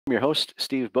I'm your host,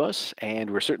 Steve Buss, and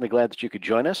we're certainly glad that you could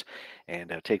join us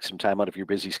and take some time out of your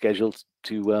busy schedules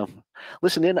to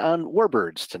listen in on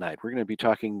Warbirds tonight. We're going to be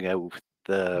talking with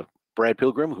Brad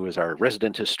Pilgrim, who is our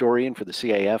resident historian for the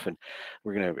CAF, and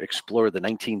we're going to explore the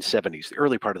 1970s, the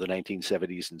early part of the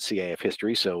 1970s in CAF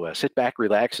history. So sit back,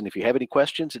 relax, and if you have any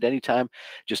questions at any time,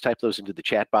 just type those into the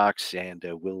chat box, and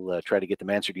we'll try to get them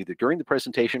answered either during the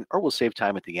presentation or we'll save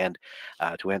time at the end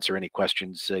to answer any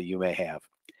questions you may have.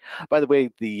 By the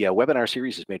way, the webinar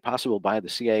series is made possible by the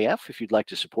CAF. If you'd like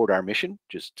to support our mission,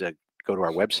 just go to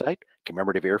our website,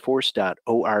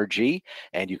 commemorativeairforce.org,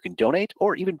 and you can donate,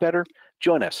 or even better,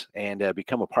 join us and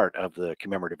become a part of the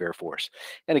Commemorative Air Force.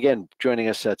 And again, joining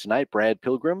us tonight, Brad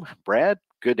Pilgrim. Brad,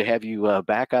 good to have you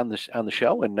back on the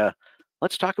show, and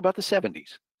let's talk about the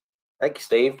 70s. Thank you,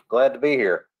 Steve. Glad to be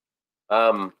here.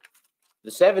 The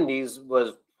 70s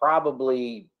was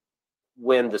probably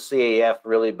when the CAF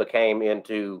really became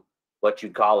into what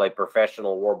you'd call a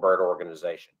professional warbird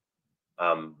organization.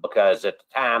 Because at the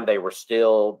time they were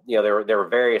still, there were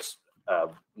various,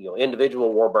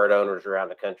 individual warbird owners around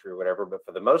the country or whatever, but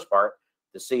for the most part,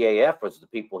 the CAF was the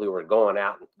people who were going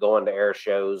out and going to air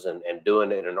shows and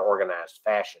doing it in an organized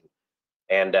fashion.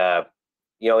 And,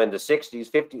 in the 60s,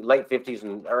 late 50s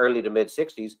and early to mid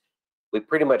 60s, we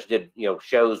pretty much did,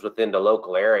 shows within the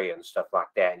local area and stuff like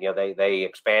that. They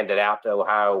expanded out to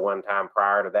Ohio one time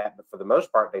prior to that, but for the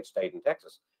most part, they'd stayed in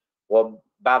Texas. Well,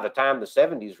 by the time the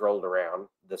 70s rolled around,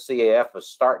 the CAF was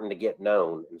starting to get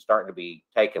known and starting to be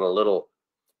taken a little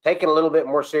bit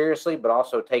more seriously, but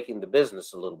also taking the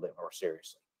business a little bit more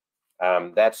seriously.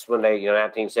 That's when they,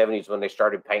 1970s, when they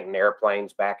started painting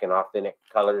airplanes back in authentic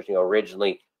colors.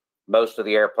 Originally, most of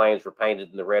the airplanes were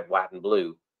painted in the red, white, and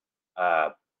blue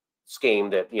scheme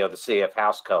that the CAF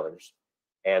house colors.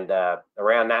 And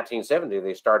around 1970,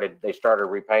 they started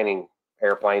repainting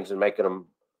airplanes and making them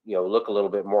look a little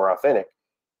bit more authentic.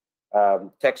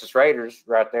 Texas Raiders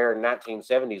right there in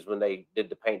 1970s when they did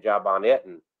the paint job on it,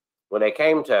 and when they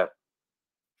came to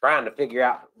trying to figure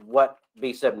out what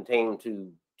B-17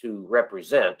 to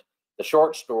represent, the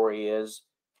short story is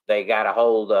they got a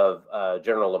hold of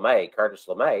General LeMay, Curtis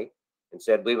LeMay, and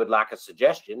said, we would like a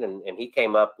suggestion. And he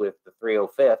came up with the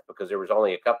 305th because there was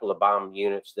only a couple of bomb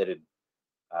units that had,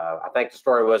 I think the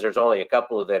story was there's only a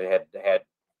couple that had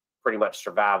pretty much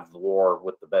survived the war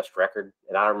with the best record.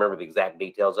 And I don't remember the exact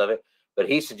details of it, but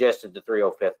he suggested the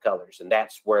 305th colors. And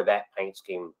that's where that paint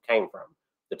scheme came from.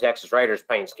 The Texas Raiders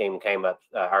paint scheme came up,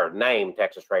 our name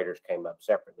Texas Raiders came up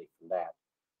separately from that.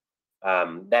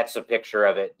 That's a picture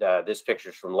of it. This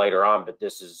picture's from later on, but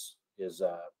this is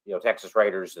Texas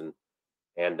Raiders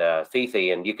and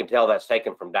Fifi, and you can tell that's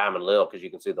taken from Diamond Lil because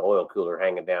you can see the oil cooler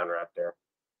hanging down right there.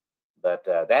 But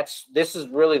this is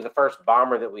really the first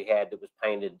bomber that we had that was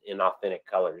painted in authentic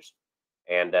colors,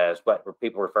 and it's what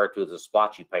people refer to as a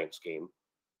splotchy paint scheme.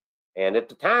 And at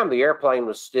the time, the airplane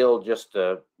was still just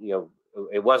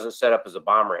it wasn't set up as a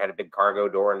bomber. It had a big cargo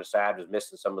door on the side, was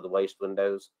missing some of the waist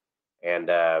windows, and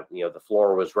the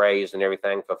floor was raised and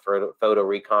everything for photo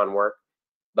recon work.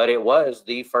 But it was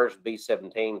the first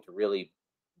B-17 to really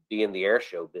be in the air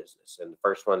show business, and the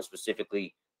first one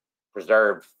specifically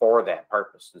preserved for that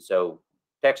purpose. And so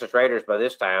Texas Raiders by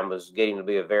this time was getting to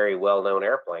be a very well-known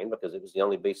airplane because it was the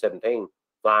only B-17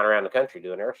 flying around the country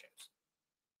doing air shows.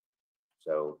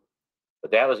 So,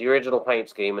 but that was the original paint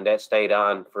scheme, and that stayed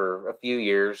on for a few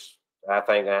years. I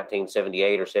think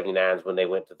 1978 or 79 is when they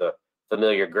went to the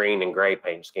familiar green and gray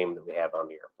paint scheme that we have on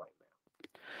the airplane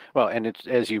now. Well, and it's,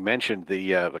 as you mentioned,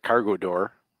 the cargo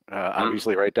door,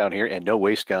 obviously right down here, and no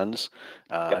waist guns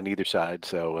on either side.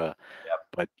 So,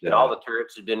 but and all the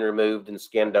turrets had been removed and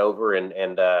skinned over, and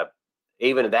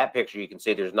even in that picture, you can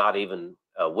see there's not even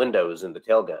windows in the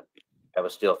tail gun. That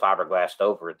was still fiberglassed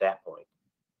over at that point.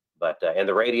 But and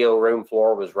the radio room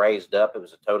floor was raised up. It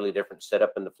was a totally different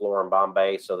setup in the floor in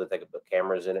Bombay, so that they could put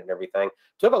cameras in it and everything.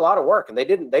 Took a lot of work, and they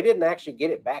didn't actually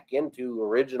get it back into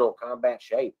original combat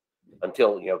shape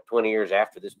until 20 years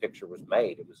after this picture was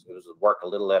made. It was work a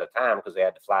little at a time because they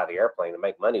had to fly the airplane and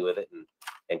make money with it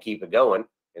and keep it going.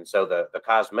 And so the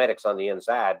cosmetics on the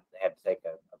inside had to take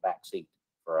a back seat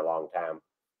for a long time.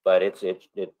 But it's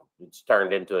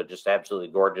turned into a just absolutely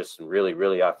gorgeous and really,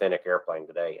 really authentic airplane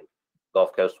today. And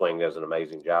Gulf Coast Wing does an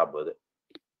amazing job with it.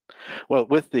 Well,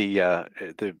 with the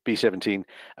B-17,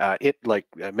 it, like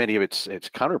many of its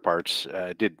counterparts,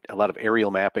 did a lot of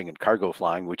aerial mapping and cargo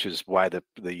flying, which is why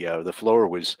the floor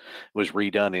was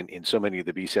redone in so many of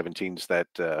the B-17s that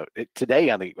today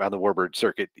on the Warbird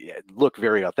circuit look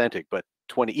very authentic, but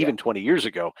 20 years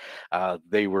ago,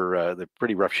 they were the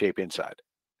pretty rough shape inside.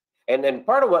 And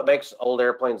part of what makes old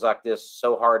airplanes like this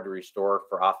so hard to restore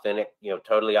for authentic,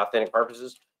 totally authentic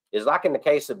purposes is like in the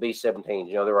case of B-17s.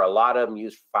 You know, there were a lot of them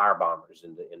used for fire bombers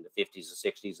in the 50s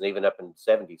and 60s and even up in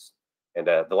the 70s. And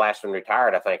the last one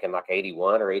retired, I think, in like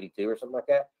 81 or 82 or something like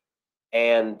that.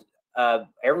 And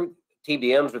every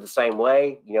TBMs were the same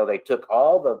way. You know, they took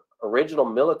all the original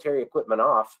military equipment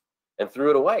off and threw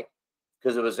it away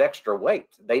because it was extra weight.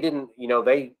 They didn't, you know,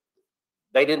 they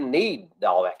didn't need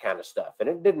all that kind of stuff. And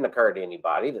it didn't occur to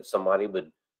anybody that somebody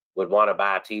would want to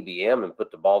buy a TBM and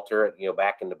put the ball turret, you know,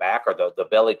 back in the back, or the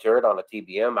belly turret on a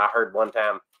TBM. I heard one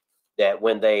time that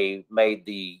when they made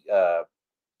the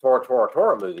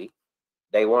Tora movie,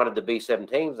 they wanted the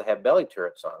B-17s to have belly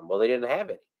turrets on them. Well, they didn't have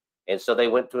any. And so they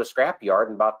went to a scrap yard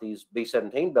and bought these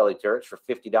B-17 belly turrets for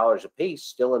 $50 a piece,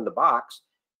 still in the box.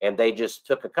 And they just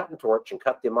took a cutting torch and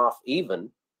cut them off even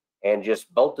and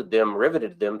just bolted them,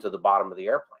 riveted them to the bottom of the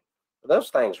airplane. Those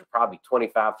things are probably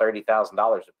 $25,000,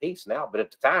 $30,000 a piece now, but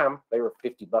at the time they were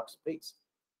 $50 a piece.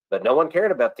 But no one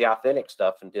cared about the authentic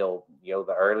stuff until, you know,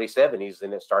 the early 70s,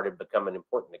 and it started becoming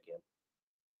important again.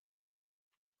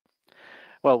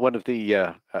 Well, one of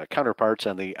the counterparts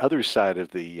on the other side of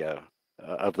the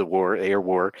war, air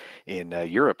war in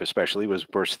Europe, especially, was,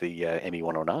 of course, the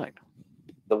ME-109.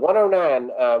 The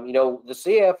 109, you know, the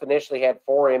CAF initially had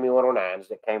 4 ME-109s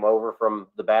that came over from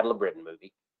the Battle of Britain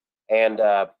movie, and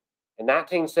in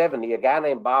 1970, a guy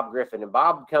named Bob Griffin, and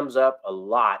Bob comes up a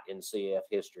lot in CAF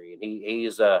history, and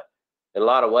he's in a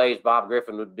lot of ways, Bob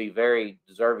Griffin would be very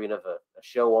deserving of a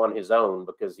show on his own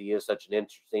because he is such an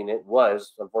interesting,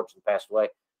 unfortunately passed away,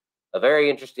 a very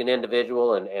interesting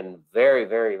individual and very,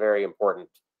 very, very important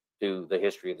to the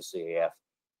history of the CAF.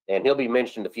 And he'll be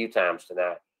mentioned a few times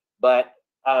tonight. But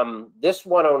this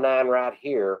 109 right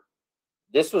here,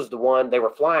 this was the one, they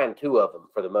were flying 2 of them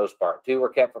for the most part. 2 were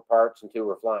kept for parts and 2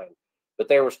 were flying. But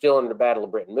they were still in the Battle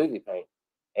of Britain movie paint.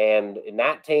 And in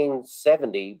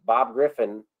 1970, Bob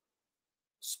Griffin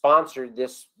sponsored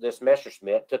this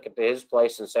Messerschmitt, took it to his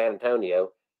place in San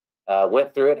Antonio,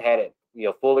 went through it, had it, you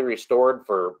know, fully restored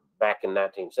for back in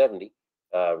 1970,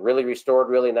 really restored,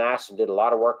 really nice, and did a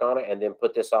lot of work on it, and then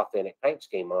put this authentic paint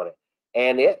scheme on it.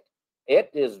 And it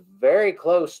is very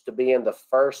close to being the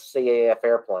first CAF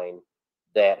airplane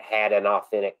that had an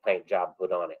authentic paint job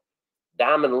put on it.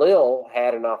 Diamond Lil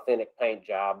had an authentic paint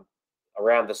job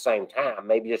around the same time,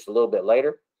 maybe just a little bit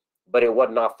later, but it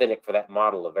wasn't authentic for that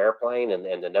model of airplane.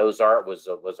 And the nose art was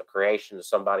a creation of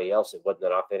somebody else. It wasn't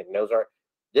an authentic nose art.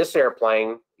 This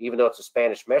airplane, even though it's a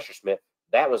Spanish Messerschmitt,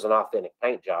 that was an authentic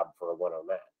paint job for a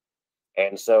 109.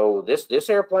 And so this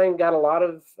airplane got a lot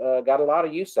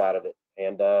of use out of it,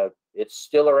 and it's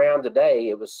still around today.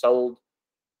 It was sold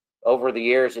over the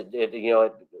years. It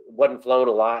wasn't flown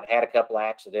a lot, had a couple of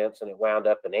accidents, and it wound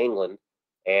up in England.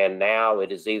 And now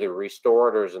it is either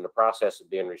restored or is in the process of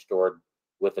being restored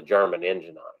with a German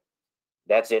engine on it.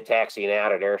 That's it taxiing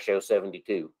out at Air Show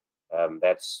 72.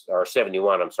 Or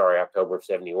 71, I'm sorry, October of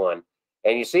 71.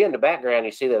 And you see in the background,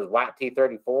 you see those white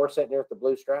T-34 sitting there with the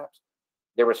blue stripes.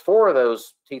 There was 4 of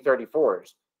those T-34s.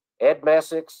 Ed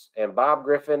Messick and Bob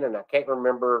Griffin, and I can't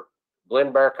remember,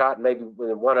 Glenn Barcott, and maybe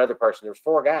one other person. There was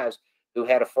 4 guys who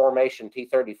had a formation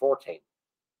T-34 team.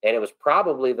 And it was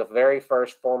probably the very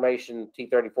first formation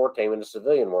T-34 team in the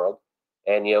civilian world.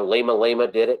 And, you know, Lima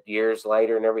did it years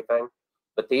later and everything.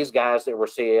 But these guys that were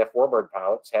CAF Warbird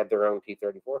pilots had their own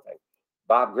T-34 thing.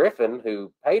 Bob Griffin,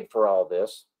 who paid for all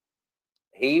this,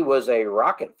 he was a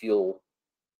rocket fuel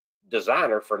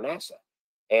designer for NASA.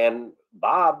 And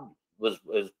Bob was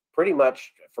pretty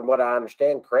much, from what I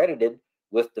understand, credited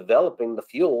with developing the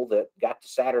fuel that got the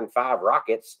Saturn V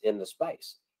rockets in the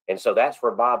space. And so that's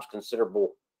where Bob's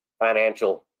considerable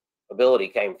financial ability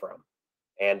came from.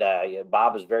 And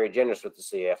Bob is very generous with the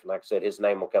CAF. And like I said, his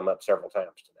name will come up several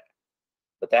times tonight.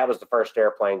 But that was the first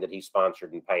airplane that he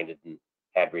sponsored and painted and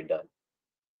had redone.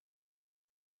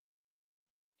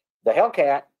 The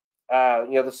Hellcat,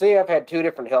 the CAF had 2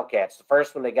 different Hellcats. The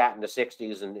first one they got in the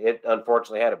 60s, and it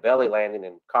unfortunately had a belly landing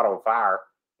and caught on fire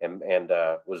and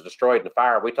was destroyed in the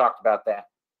fire. We talked about that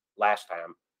last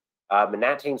time. In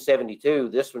 1972,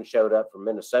 this one showed up from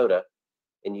Minnesota,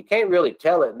 and you can't really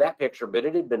tell it in that picture, but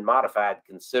it had been modified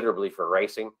considerably for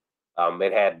racing.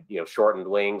 It had, shortened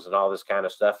wings and all this kind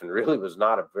of stuff, and really was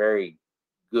not a very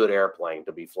good airplane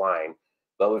to be flying.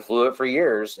 But we flew it for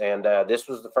years, and this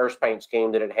was the first paint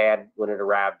scheme that it had when it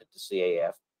arrived at the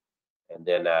CAF. And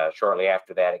then shortly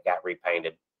after that, it got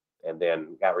repainted, and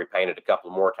then got repainted a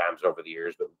couple more times over the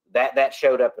years. But that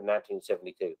showed up in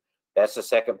 1972. That's the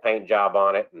second paint job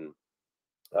on it, and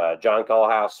John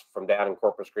Kohlhaas from down in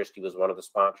Corpus Christi was one of the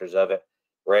sponsors of it.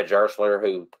 Reg Ursler,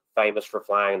 who famous for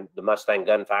flying the Mustang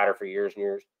Gunfighter for years and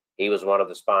years, he was one of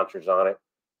the sponsors on it.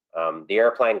 The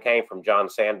airplane came from John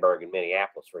Sandberg in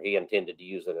Minneapolis, where he intended to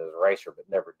use it as a racer, but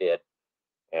never did.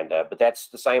 And but that's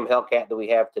the same Hellcat that we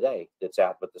have today that's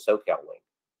out with the SoCal wing.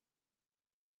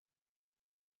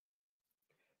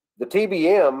 The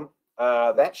TBM,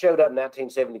 that showed up in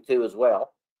 1972 as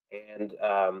well. And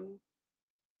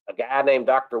a guy named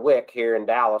Dr. Wick here in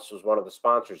Dallas was one of the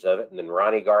sponsors of it. And then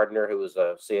Ronnie Gardner, who was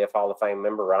a CF Hall of Fame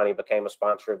member, Ronnie became a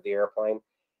sponsor of the airplane.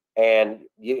 And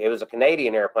it was a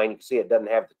Canadian airplane. You can see it doesn't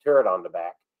have the turret on the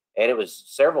back. And it was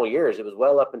several years. It was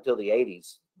well up until the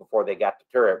 80s before they got the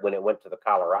turret, when it went to the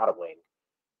Colorado wing,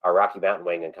 or Rocky Mountain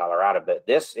wing in Colorado. But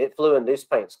it flew in this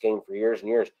paint scheme for years and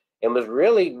years, and was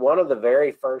really one of the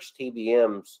very first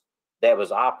TBMs that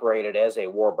was operated as a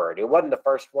warbird. It wasn't the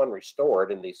first one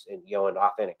restored in these, in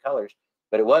authentic colors,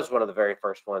 but it was one of the very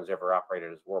first ones ever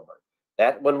operated as warbird.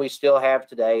 That one we still have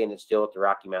today, and it's still at the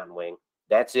Rocky Mountain wing.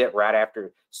 That's it. Right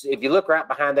after, if you look right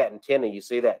behind that antenna, you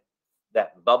see that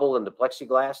bubble in the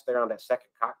plexiglass there on that second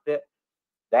cockpit.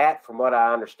 That, from what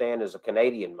I understand, is a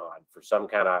Canadian mod for some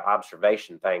kind of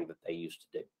observation thing that they used to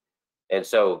do. And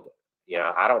so,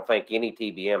 I don't think any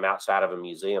TBM outside of a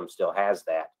museum still has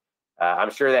that.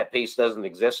 I'm sure that piece doesn't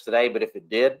exist today, but if it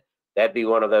did, that'd be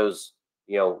one of those,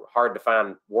 hard to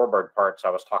find warbird parts I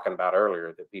was talking about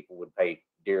earlier that people would pay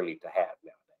dearly to have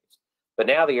nowadays. But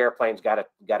now the airplane's got a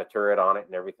turret on it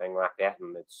and everything like that,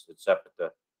 and it's up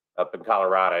in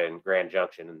Colorado in Grand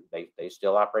Junction, and they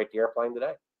still operate the airplane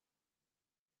today.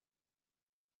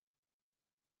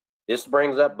 This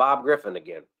brings up Bob Griffin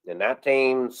again. In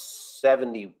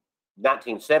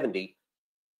 1970,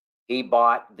 he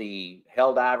bought the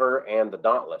Helldiver and the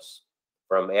Dauntless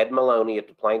from Ed Maloney at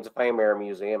the Plains of Fame Air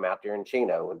Museum out there in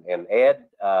Chino. And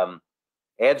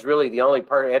Ed's really the only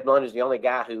person. Ed Maloney's the only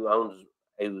guy who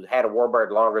had a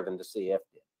warbird longer than the CF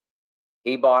did.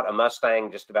 He bought a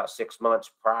Mustang just about 6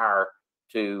 months prior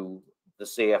to the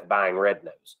CF buying Red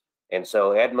Nose. And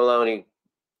so Ed Maloney,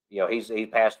 he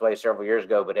passed away several years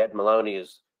ago, but Ed Maloney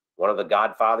is one of the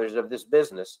godfathers of this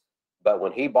business. But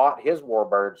when he bought his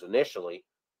warbirds initially,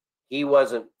 he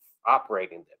wasn't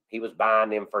operating them. He was buying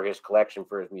them for his collection,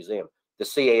 for his museum. The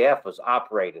CAF was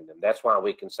operating them. That's why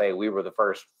we can say we were the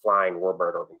first flying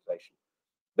warbird organization.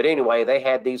 But anyway, they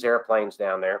had these airplanes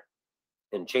down there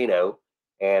in Chino,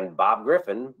 and Bob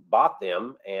Griffin bought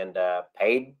them and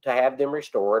paid to have them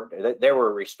restored. They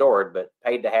were restored, but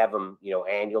paid to have them,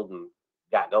 annualed and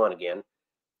got going again.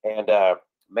 And a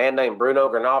man named Bruno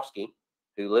Granovsky,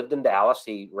 who lived in Dallas,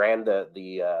 he ran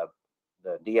the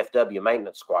DFW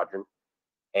maintenance squadron.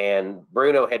 And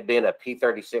Bruno had been a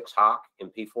P-36 Hawk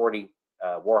and P-40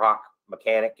 Warhawk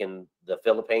mechanic in the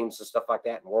Philippines and stuff like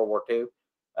that in World War II.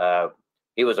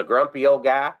 He was a grumpy old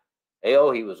guy. He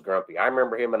was grumpy. I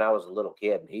remember him when I was a little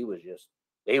kid, and he was just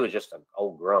an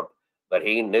old grump. But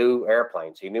he knew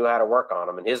airplanes. He knew how to work on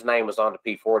them. And his name was on the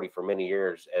P-40 for many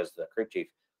years as the crew chief.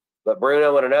 But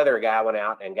Bruno and another guy went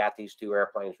out and got these two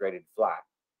airplanes ready to fly.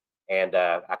 And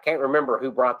I can't remember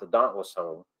who brought the Dauntless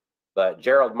home, but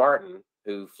Gerald Martin,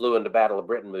 who flew in the Battle of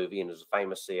Britain movie and is a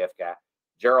famous CF guy,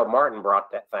 Gerald Martin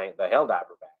brought that thing, the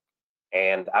Helldiver, back.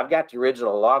 And I've got the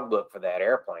original logbook for that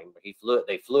airplane. But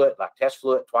they flew it, like test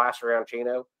flew it twice around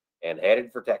Chino and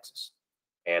headed for Texas.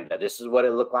 And this is what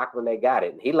it looked like when they got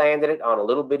it. And he landed it on a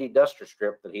little bitty duster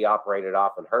strip that he operated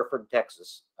off in Hereford,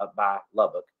 Texas, up by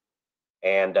Lubbock.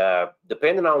 And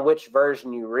depending on which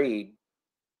version you read,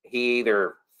 he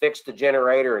either fixed the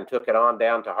generator and took it on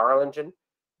down to Harlingen.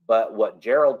 But what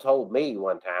Gerald told me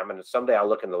one time, and someday I'll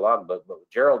look in the logbook, but what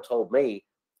Gerald told me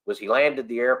was he landed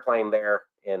the airplane there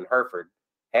in Hereford,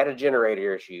 had a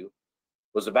generator issue,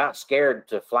 was about scared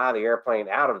to fly the airplane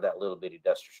out of that little bitty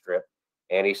duster strip.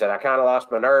 And he said, I kind of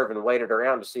lost my nerve and waited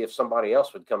around to see if somebody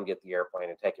else would come get the airplane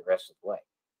and take it rest of the way.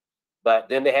 But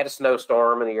then they had a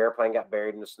snowstorm and the airplane got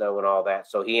buried in the snow and all that.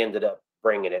 So he ended up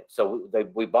bringing it. So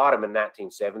we bought them in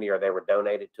 1970, or they were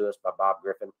donated to us by Bob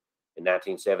Griffin in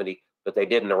 1970, but they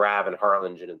didn't arrive in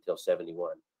Harlingen until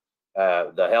 71.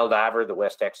 The Helldiver, the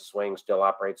West Texas wing, still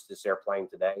operates this airplane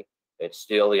today. It's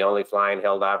still the only flying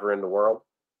Helldiver in the world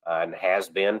and has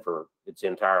been for its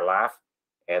entire life.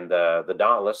 And the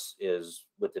Dauntless is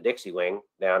with the Dixie wing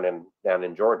down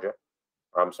in Georgia.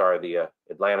 Or I'm sorry, the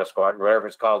Atlanta Squadron, whatever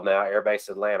it's called now, Air Base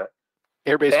Atlanta.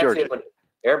 Air Base Georgia.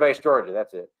 Air Base Georgia,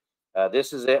 that's it.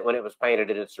 This is it when it was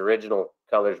painted in its original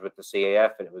colors with the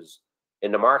CAF, and it was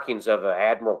in the markings of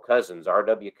Admiral Cousins,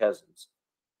 R.W. Cousins.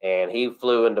 And he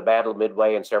flew into Battle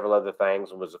Midway and several other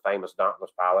things and was a famous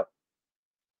Dauntless pilot.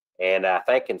 And I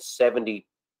think in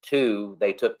 72,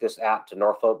 they took this out to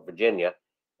Norfolk, Virginia,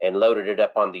 and loaded it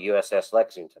up on the USS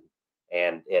Lexington.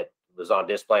 And it was on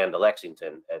display in the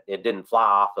Lexington. It didn't fly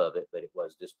off of it, but it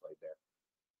was displayed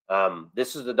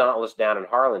This is the Dauntless down in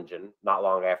Harlingen, not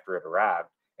long after it arrived.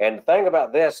 And the thing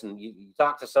about this, and you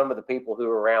talk to some of the people who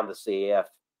were around the CAF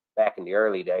back in the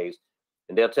early days,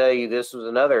 and they'll tell you this was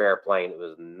another airplane. It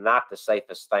was not the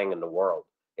safest thing in the world.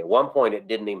 At one point, it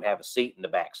didn't even have a seat in the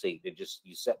back seat. It just,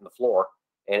 you sat in the floor,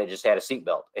 and it just had a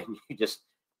seatbelt, and you just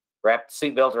wrapped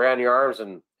the seatbelt around your arms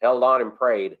and held on and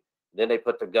prayed. Then they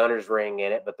put the gunner's ring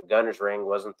in it, but the gunner's ring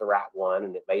wasn't the right one,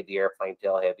 and it made the airplane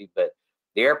tail heavy. But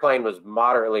the airplane was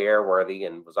moderately airworthy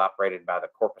and was operated by the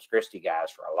Corpus Christi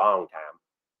guys for a long time.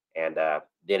 And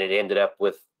then it ended up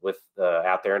with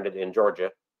out there in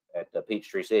Georgia at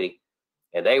Peachtree City.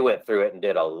 And they went through it and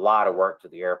did a lot of work to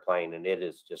the airplane, and it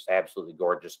is just absolutely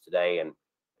gorgeous today. And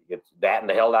it's that and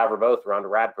the Helldiver both are on the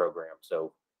ride program.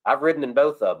 So I've ridden in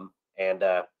both of them, and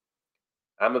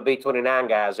I'm a B-29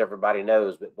 guy, as everybody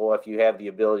knows. But boy, if you have the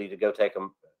ability to go take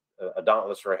a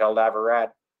Dauntless or a Helldiver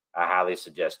ride, I highly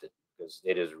suggest it, because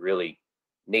it is really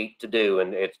neat to do.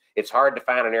 And it's hard to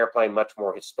find an airplane much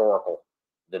more historical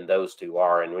than those two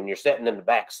are. And when you're sitting in the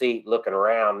back seat looking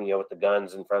around, with the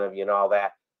guns in front of you and all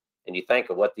that, and you think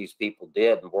of what these people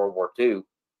did in World War II,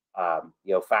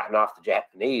 fighting off the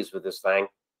Japanese with this thing,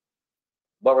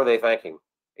 what were they thinking?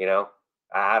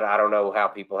 I don't know how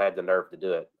people had the nerve to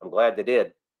do it. I'm glad they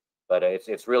did, but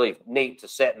it's really neat to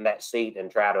sit in that seat and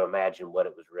try to imagine what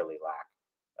it was really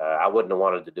like. I wouldn't have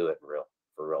wanted to do it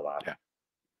for real life. Yeah.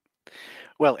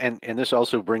 Well, and this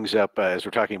also brings up, as we're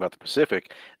talking about the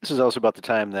Pacific, this is also about the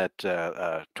time that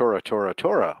Tora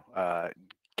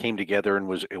came together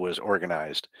and it was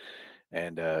organized.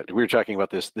 And we were talking about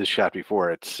this shot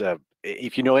before. It's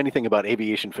if you know anything about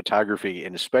aviation photography,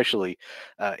 and especially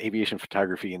aviation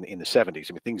photography in the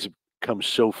 70s, I mean, things have come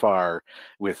so far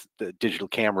with the digital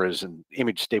cameras and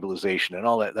image stabilization and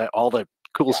all the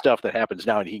cool stuff that happens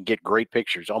now, and you can get great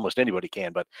pictures. Almost anybody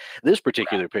can, but this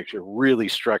particular picture really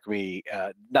struck me,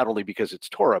 not only because it's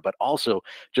Tora, but also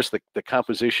just the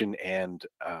composition. And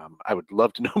I would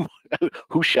love to know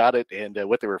who shot it and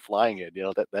what they were flying in.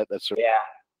 That's sort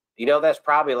of, that's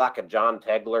probably like a John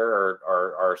Tegler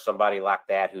or somebody like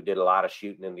that who did a lot of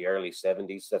shooting in the early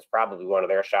 70s. That's probably one of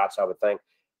their shots, I would think.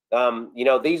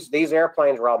 These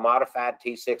airplanes were all modified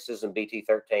T6s and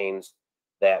BT-13s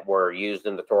that were used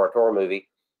in the Tora movie.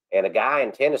 And a guy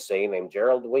in Tennessee named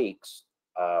Gerald Weeks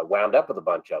wound up with a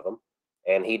bunch of them,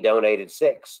 and he donated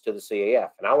 6 to the CAF.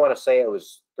 And I want to say it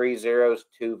was 3 zeros,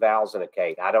 2 vowels, and a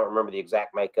K. I don't remember the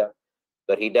exact makeup,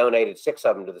 but he donated 6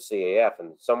 of them to the CAF.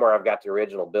 And somewhere I've got the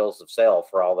original bills of sale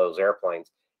for all those airplanes.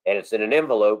 And it's in an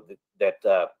envelope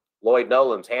that Lloyd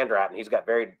Nolan's handwriting.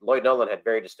 Lloyd Nolan had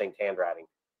very distinct handwriting.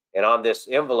 And on this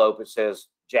envelope, it says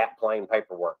Jap plane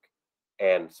paperwork.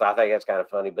 And so I think that's kind of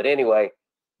funny. But anyway,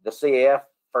 the CAF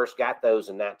first got those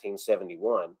in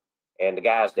 1971. And the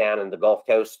guys down in the Gulf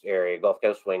Coast area, Gulf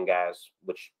Coast Wing guys,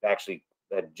 which actually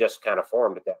had just kind of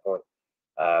formed at that point,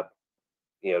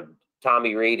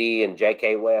 Tommy Reedy and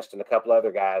J.K. West and a couple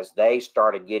other guys, they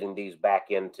started getting these back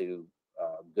into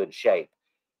good shape.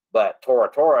 But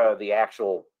Tora, the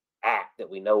actual act that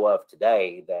we know of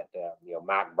today that,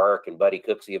 Mike Burke and Buddy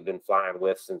Cooksey have been flying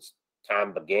with since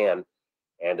time began.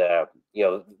 And,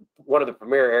 one of the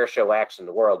premier air show acts in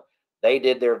the world, they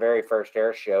did their very first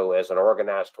air show as an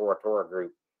organized Tora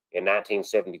group in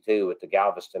 1972 at the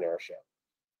Galveston Air Show.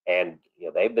 And,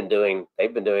 they've been doing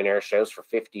air shows for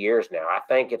 50 years now. I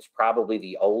think it's probably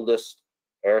the oldest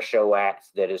air show act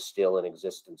that is still in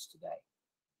existence today.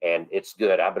 And it's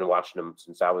good. I've been watching them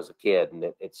since I was a kid, and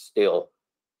it's still,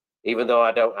 even though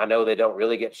I know they don't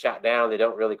really get shot down, they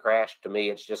don't really crash. To me,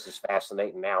 it's just as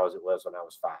fascinating now as it was when I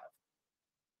was 5.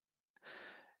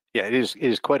 yeah, it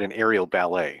is quite an aerial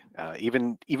ballet.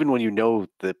 Even when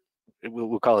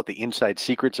we'll call it the inside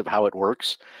secrets of how it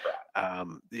works.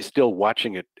 Still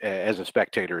watching it as a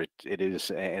spectator, it is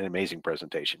an amazing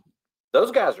presentation.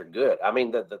 Those guys are good. I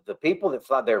mean, the people that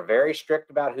fly, they're very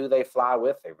strict about who they fly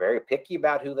with. They're very picky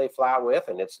about who they fly with,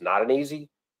 and it's not an easy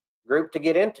group to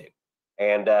get into.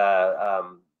 And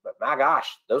but my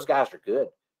gosh, those guys are good.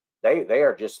 They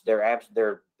are just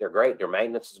they're great. Their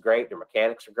maintenance is great. Their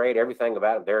mechanics are great. Everything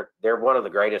about them. They're one of the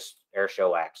greatest air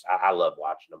show acts. I love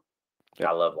watching them. Yeah.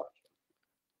 I love watching them.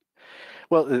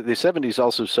 Well, the 70s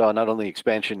also saw not only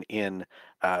expansion in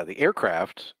the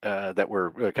aircraft that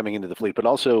were coming into the fleet, but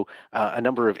also a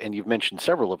number of, and you've mentioned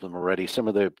several of them already, some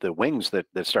of the wings that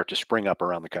start to spring up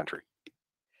around the country.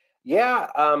 Yeah,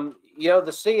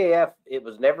 the CAF, it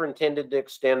was never intended to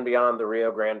extend beyond the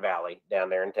Rio Grande Valley down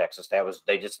there in Texas.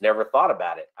 They just never thought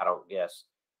about it, I don't guess.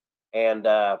 And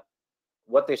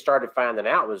what they started finding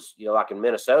out was, like in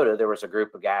Minnesota, there was a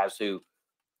group of guys who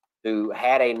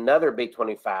had another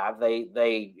B-25.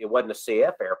 It wasn't a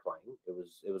CF airplane.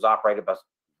 It was operated by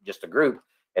just a group,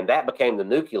 and that became the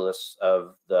nucleus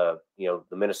of the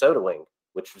the Minnesota wing,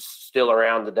 which is still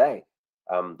around today.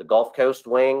 The Gulf Coast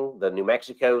wing, the New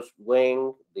Mexico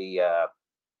wing, there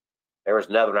was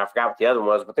another one, I forgot what the other one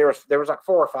was, but there was like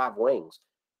 4 or 5 wings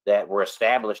that were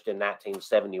established in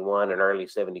 1971 and early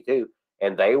 72,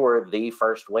 and they were the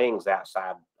first wings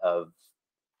outside of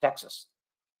Texas.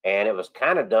 And it was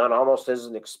kind of done almost as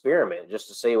an experiment, just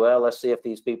to see, well, let's see if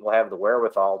these people have the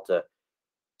wherewithal to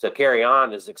carry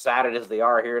on as excited as they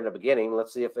are here in the beginning.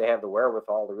 Let's see if they have the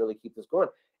wherewithal to really keep this going.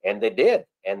 And they did.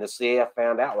 And the CAF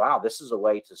found out, wow, this is a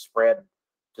way to spread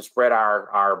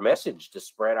our message, to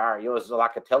spread our, it's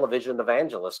like a television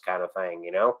evangelist kind of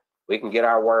thing, We can get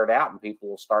our word out and people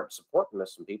will start supporting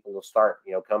us, and people will start,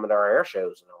 coming to our air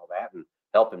shows and all that and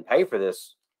helping pay for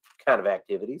this kind of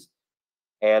activities.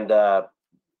 And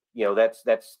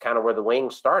that's kind of where the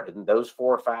wings started. And those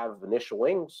 4 or 5 initial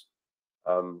wings,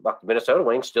 like the Minnesota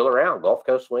wing, still around. Gulf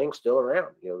Coast wing, still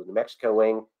around. The New Mexico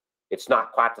wing, it's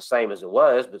not quite the same as it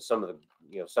was, but some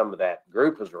of that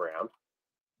group is around.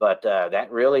 But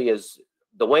that really is,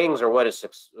 the wings are what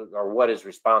is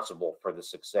responsible for the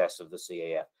success of the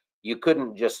CAF. You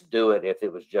couldn't just do it if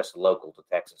it was just local to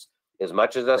Texas. As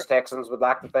much as us Texans would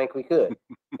like to think we could,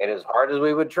 and as hard as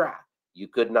we would try, you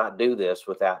could not do this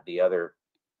without the other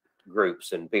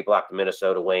groups and people like the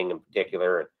Minnesota wing in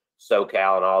particular, and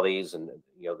SoCal and all these, and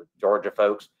the Georgia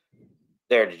folks.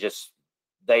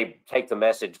 They take the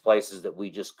message places that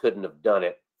we just couldn't have done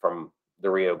it from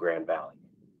the Rio Grande Valley.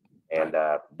 And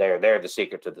they're the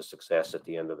secret to the success at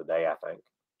the end of the day, I think.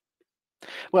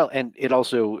 Well, and it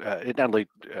also it not only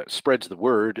spreads the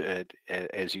word,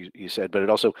 as you said, but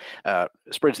it also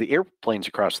spreads the airplanes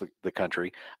across the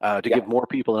country to give more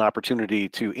people an opportunity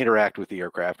to interact with the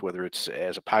aircraft, whether it's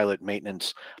as a pilot,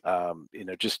 maintenance,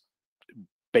 just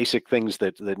basic things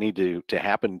that need to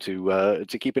happen to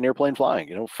keep an airplane flying.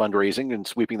 Fundraising and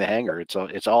sweeping the hangar.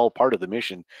 It's all part of the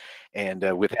mission, and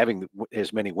with having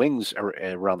as many wings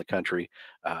around the country,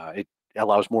 it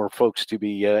allows more folks to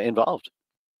be involved.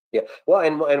 Yeah, well,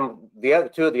 and the other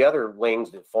 2 of the other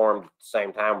wings that formed at the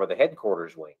same time were the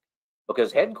headquarters wing,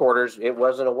 because headquarters, it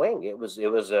wasn't a wing, it was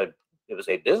a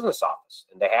business office,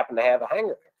 and they happened to have a hangar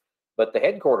there. But the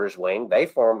headquarters wing, they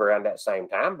formed around that same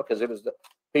time because it was the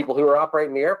people who were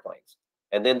operating the airplanes.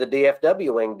 And then the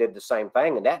DFW wing did the same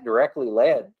thing, and that directly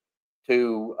led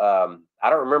to I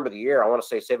don't remember the year, I want to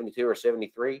say 72 or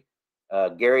 73.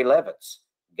 Gary Levitz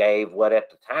gave what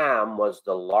at the time was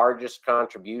the largest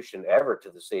contribution ever to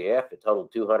the CAF. It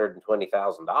totaled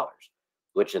 $220,000,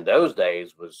 which in those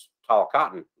days was tall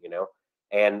cotton,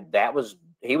 and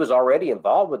he was already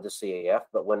involved with the CAF,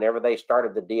 but whenever they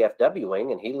started the DFW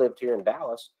wing, and he lived here in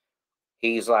Dallas,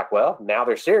 he's like, well, now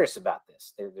they're serious about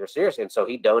this. They're serious. And so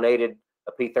he donated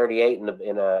a P-38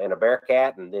 in a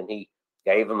Bearcat, and then he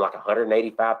gave them like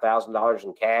 $185,000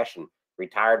 in cash and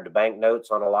retired the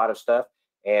banknotes on a lot of stuff.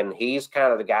 And he's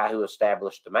kind of the guy who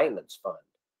established the maintenance fund,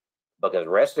 because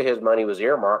the rest of his money was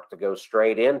earmarked to go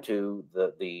straight into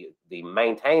the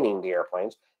maintaining the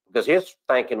airplanes, because his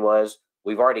thinking was,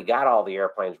 we've already got all the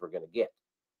airplanes we're going to get.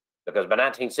 Because by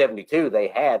 1972, they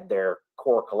had their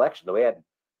core collection. We had,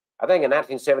 I think in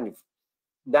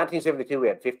 1972, we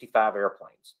had 55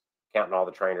 airplanes, counting all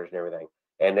the trainers and everything.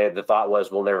 And the thought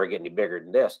was, we'll never get any bigger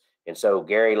than this. And so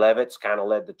Gary Levitz kind of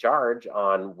led the charge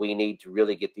on, we need to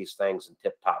really get these things in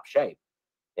tip-top shape.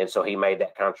 And so he made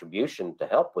that contribution to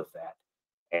help with that.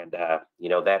 And,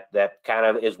 that kind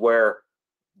of is where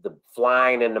the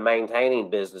flying and the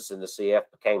maintaining business in the CF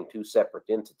became 2 separate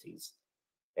entities.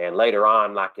 And later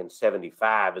on, like in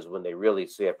 75, is when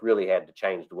CF really had to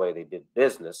change the way they did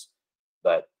business.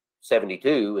 But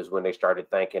 72 is when they started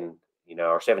thinking,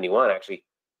 or 71 actually,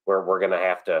 where we're going to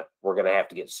have to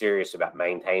get serious about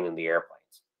maintaining the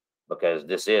airplanes, because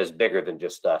this is bigger than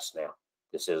just us now.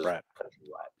 This is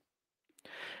countrywide.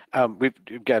 We've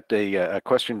got a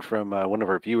question from one of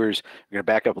our viewers. We're going to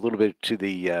back up a little bit to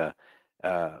the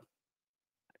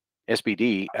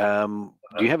SBD.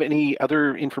 Do you have any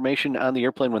other information on the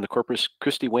airplane when the Corpus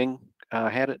Christi wing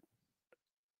had it?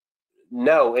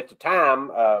 No, at the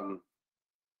time,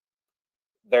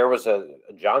 there was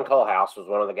John Culhouse was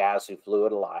one of the guys who flew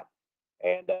it a lot,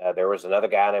 and there was another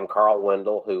guy named Carl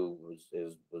Wendell who was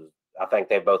I think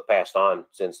they both passed on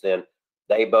since then.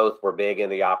 They both were big in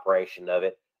the operation of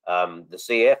it. The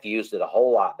CF used it a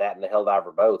whole lot, that and the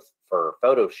Helldiver both, for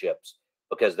photo ships,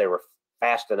 because they were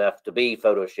fast enough to be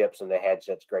photo ships and they had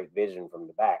such great vision from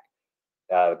the back.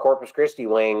 The Corpus Christi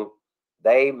wing,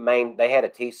 they had a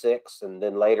T6, and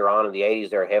then later on in the 80s,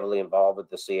 they were heavily involved with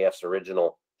the CF's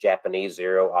original Japanese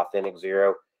Zero, authentic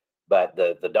Zero. But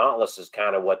the Dauntless is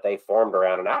kind of what they formed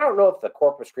around. And I don't know if the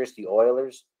Corpus Christi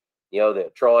Oilers,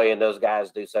 that Troy and those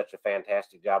guys do such a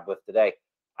fantastic job with today.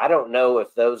 I don't know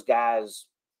if those guys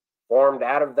formed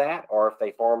out of that or if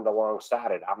they formed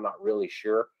alongside it. I'm not really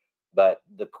sure. But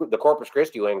the Corpus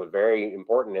Christi wing was very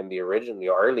important in the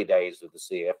early days of the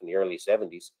CAF in the early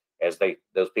 70s, as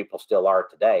those people still are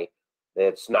today.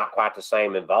 It's not quite the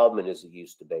same involvement as it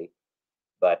used to be.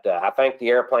 But I think the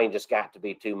airplane just got to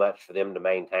be too much for them to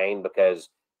maintain, because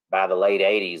by the late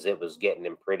 80s, it was getting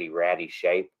in pretty ratty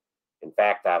shape. In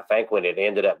fact, I think when it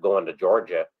ended up going to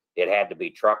Georgia, it had to be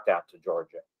trucked out to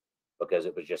Georgia because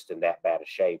it was just in that bad a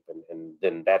shape. And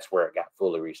then that's where it got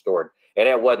fully restored. And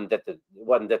it wasn't that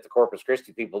the Corpus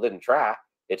Christi people didn't try.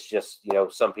 It's just,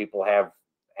 some people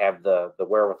have the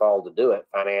wherewithal to do it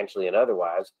financially and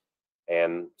otherwise.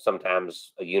 And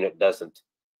sometimes a unit doesn't.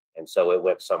 And so it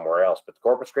went somewhere else. But the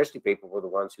Corpus Christi people were the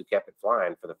ones who kept it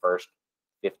flying for the first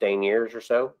 15 years or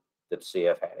so that the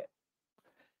CF had it.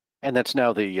 And that's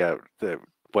now the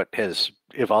what has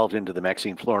evolved into the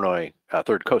Maxine Flournoy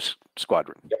 3rd Coast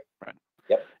Squadron. Yep. Right.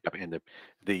 Yep. And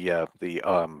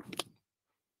the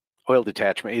oil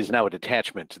detachment is now a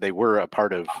detachment. They were a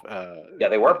part of.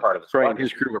 They were part of the Troy squadron. and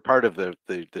his crew were part of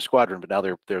the squadron, but now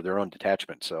they're their own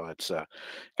detachment. So it's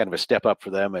kind of a step up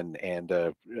for them, and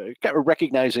kind of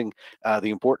recognizing the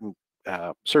important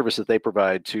service that they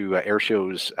provide to air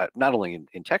shows, not only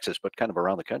in Texas but kind of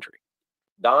around the country.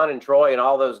 Don and Troy and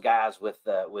all those guys with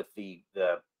the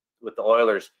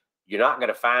Oilers, you're not going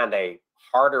to find a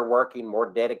harder working,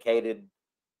 more dedicated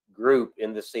group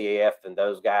in the CAF than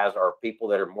those guys, are people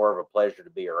that are more of a pleasure to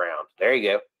be around. There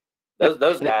you go.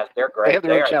 Those guys, they're great. They have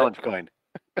their own challenge coin.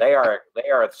 They are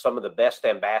some of the best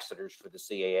ambassadors for the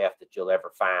CAF that you'll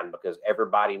ever find, because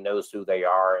everybody knows who they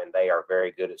are and they are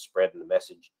very good at spreading the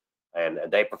message. And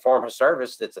they perform a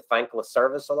service that's a thankless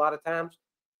service a lot of times,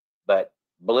 but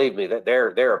believe me, that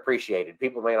they're appreciated.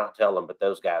 People may not tell them, but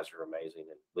those guys are amazing.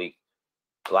 And we,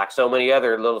 like so many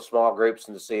other little small groups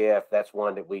in the CF, that's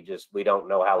one that we don't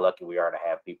know how lucky we are to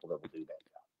have people that will do that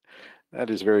job. That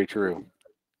is very true.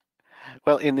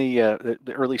 Well, in the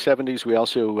early 70s, we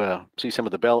also see some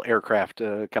of the Bell aircraft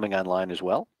coming online as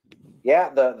well.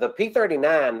 Yeah, the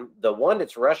P-39, the one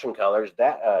that's Russian colors,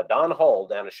 that Don Hull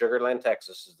down in Sugar Land,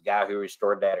 Texas, is the guy who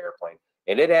restored that airplane,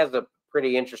 and it has a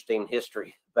pretty interesting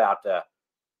history about.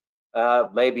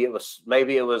 Maybe it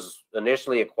was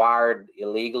initially acquired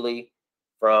illegally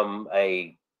from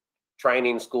a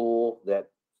training school that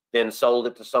then sold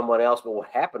it to someone else. But what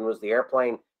happened was the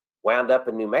airplane wound up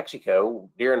in New Mexico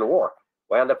during the war.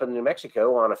 Wound up in New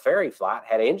Mexico on a ferry flight,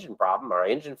 had an engine problem or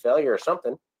engine failure or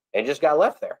something, and just got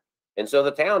left there. And so the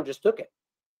town just took it.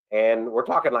 And we're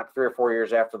talking like 3 or 4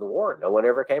 years after the war. No one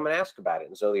ever came and asked about it.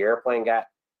 And so the airplane got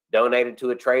donated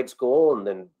to a trade school, and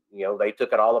then they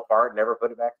took it all apart, never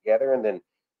put it back together. And then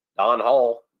Don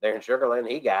Hull there in Sugar Land,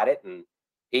 he got it, and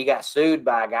he got sued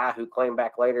by a guy who claimed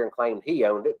back later and claimed he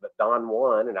owned it, but Don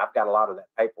won. And I've got a lot of that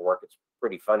paperwork. It's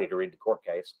pretty funny to read the court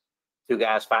case. 2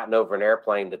 guys fighting over an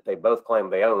airplane that they both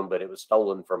claimed they owned, but it was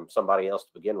stolen from somebody else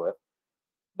to begin with.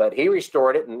 But he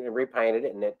restored it and repainted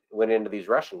it, and it went into these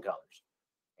Russian colors.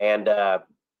 And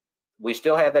we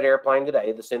still have that airplane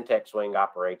today. The Syntex wing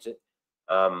operates it.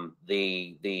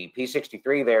 The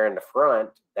P-63 there in the front,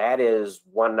 that is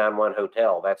 191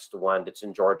 Hotel. That's the one that's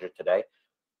in Georgia today.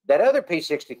 That other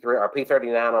P-63 or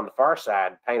P-39 on the far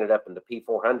side, painted up in the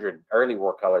P-400 early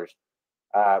war colors,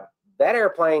 that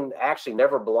airplane actually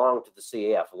never belonged to the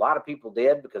CF. A lot of people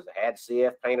did because it had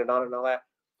CF painted on it and all that,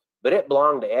 but it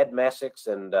belonged to Ed Messick's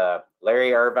and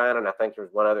Larry Irvine, and I think there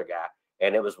was one other guy.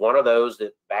 And it was one of those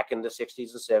that back in the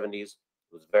 60s and 70s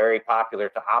was very popular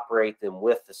to operate them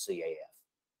with the CAF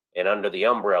and under the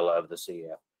umbrella of the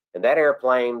CF. And that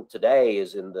airplane today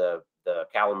is in the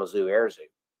Kalamazoo Air Zoo.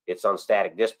 It's on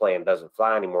static display and doesn't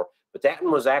fly anymore. But that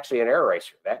one was actually an air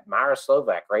racer. That Myra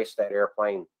Slovak raced that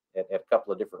airplane at a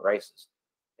couple of different races.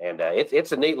 And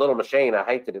it's a neat little machine. I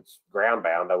hate that it's ground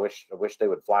bound. I wish they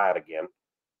would fly it again.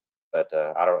 But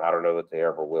I don't know that they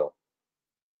ever will.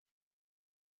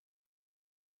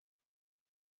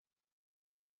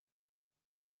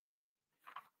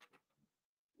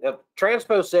 Now,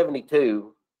 TRANSPO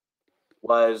 72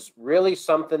 was really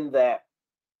something that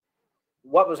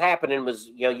what was happening was,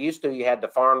 used to, you had the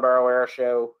Farnborough Air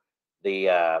Show, the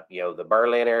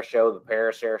Berlin Air Show, the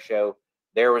Paris Air Show.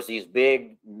 There was these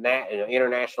big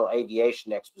international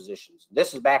aviation expositions.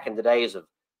 This is back in the days of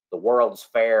the World's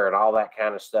Fair and all that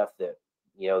kind of stuff that,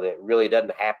 that really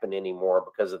doesn't happen anymore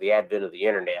because of the advent of the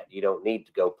internet. You don't need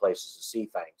to go places to see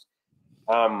things.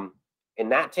 In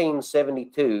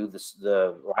 1972,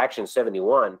 actually in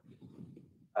 71,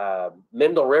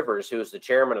 Mendel Rivers, who was the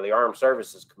chairman of the Armed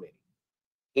Services Committee,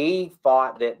 he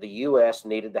thought that the U.S.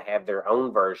 needed to have their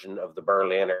own version of the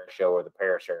Berlin Air Show or the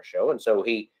Paris Air Show, and so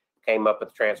he came up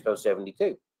with TRANSPO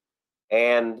 72.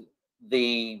 And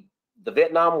the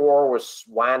Vietnam War was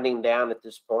winding down at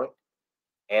this point,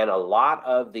 and a lot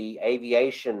of the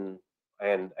aviation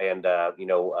and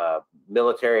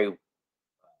military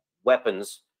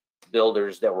weapons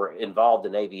builders that were involved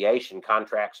in aviation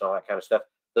contracts and all that kind of stuff,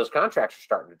 those contracts were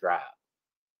starting to dry up,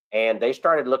 and they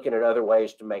started looking at other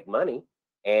ways to make money.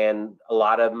 And a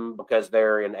lot of them, because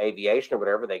they're in aviation or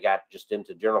whatever, they got just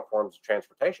into general forms of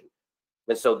transportation.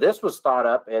 And so this was thought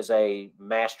up as a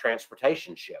mass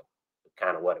transportation show,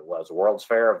 kind of what it was, a World's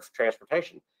Fair of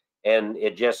Transportation. And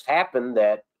it just happened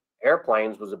that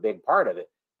airplanes was a big part of it,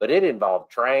 but it involved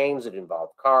trains, it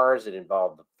involved cars, it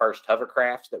involved the first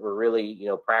hovercrafts that were really,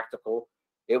 practical.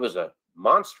 It was a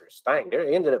monstrous thing. There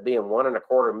ended up being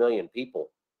 1.25 million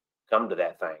people come to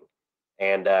that thing.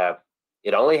 And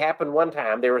it only happened one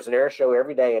time. There was an air show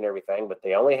every day and everything, but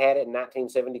they only had it in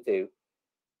 1972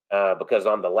 because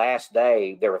on the last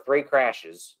day, there were 3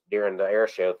 crashes during the air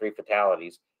show, 3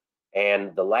 fatalities.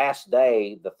 And the last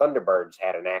day, the Thunderbirds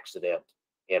had an accident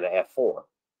in an F4.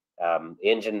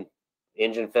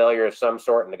 Engine failure of some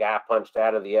sort, and the guy punched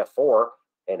out of the F4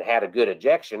 and had a good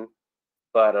ejection.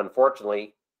 But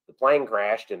unfortunately, the plane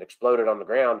crashed and exploded on the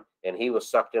ground, and he was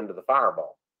sucked into the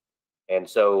fireball. And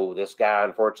so this guy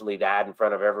unfortunately died in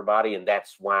front of everybody, and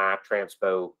that's why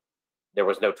there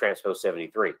was no TRANSPO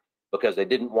 73, because they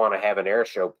didn't want to have an air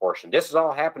show portion. This has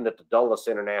all happened at the Dulles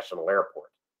International Airport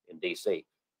in D.C.,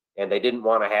 and they didn't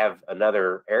want to have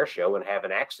another air show and have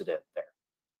an accident there.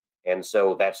 And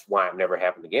so that's why it never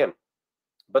happened again.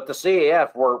 But the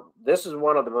CAF this is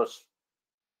one of the most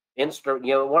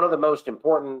one of the most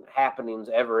important happenings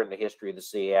ever in the history of the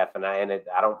CAF, and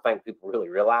I don't think people really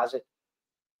realize it.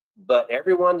 But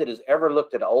everyone that has ever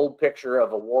looked at an old picture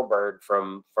of a warbird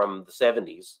from the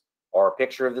 70s or a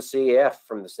picture of the CAF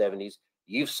from the 70s,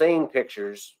 you've seen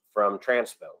pictures from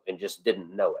TRANSPO and just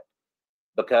didn't know it,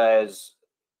 because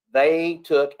they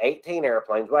took 18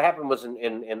 airplanes. What happened was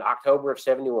in October of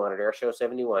 71 at Air Show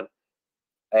 71,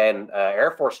 and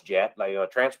Air Force jet, like a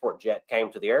transport jet,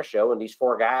 came to the air show, and these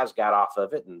 4 guys got off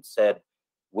of it and said,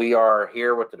 "We are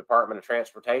here with the Department of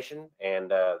Transportation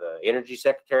and the Energy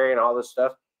Secretary and all this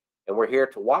stuff, and we're here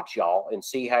to watch y'all and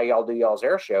see how y'all do y'all's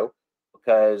air show,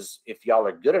 because if y'all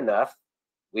are good enough,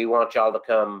 we want y'all to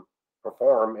come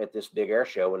perform at this big air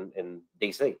show in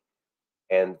DC."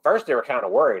 And first they were kind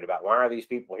of worried about, why are these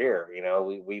people here?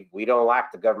 We don't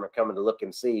like the government coming to look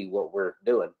and see what we're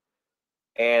doing.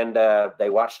 And they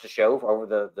watched the show over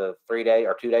the 3 day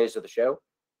or 2 days of the show,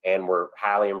 and were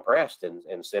highly impressed,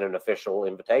 and sent an official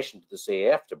invitation to the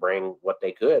CAF to bring what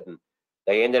they could. And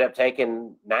they ended up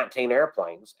taking 19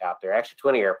 airplanes out there, actually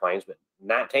 20 airplanes, but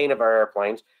 19 of our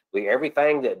airplanes.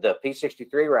 Everything that the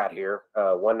P-63 right here,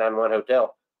 191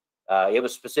 Hotel, it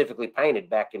was specifically painted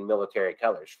back in military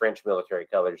colors, French military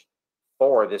colors,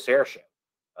 for this air show.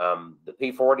 The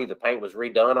P-40, the paint was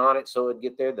redone on it so it'd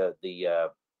get there.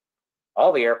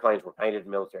 All the airplanes were painted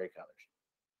in military colors.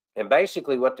 And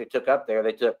basically what they took up there,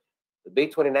 they took the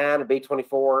B-29, the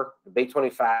B-24, the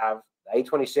B-25, the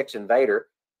A-26 Invader,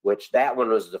 which that one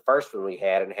was the first one we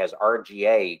had, and it has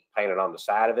RGA painted on the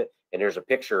side of it. And there's a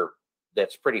picture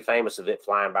that's pretty famous of it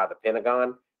flying by the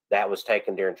Pentagon. That was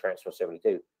taken during TRANSPO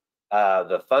 72.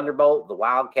 The Thunderbolt, the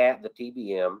Wildcat, the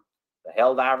TBM, the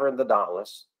Helldiver and the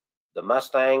Dauntless, the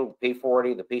Mustang, the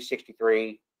P-40, the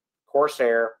P-63,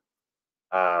 Corsair,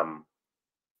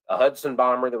 a Hudson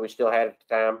bomber that we still had at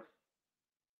the time,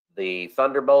 the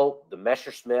Thunderbolt, the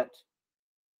Messerschmitt,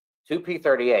 2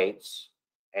 P-38s,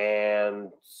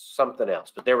 and something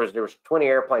else. But there was 20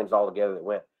 airplanes altogether that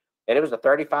went, and it was a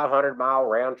 3,500-mile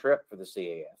round trip for the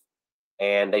CAF.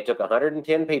 And they took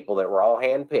 110 people that were all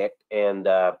handpicked, and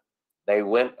they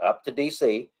went up to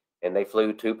DC, and they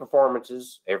flew 2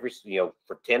 performances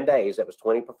for 10 days. That was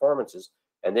 20 performances.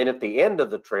 And then at the end of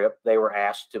the trip, they were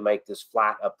asked to make this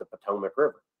flight up the Potomac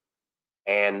River.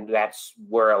 And that's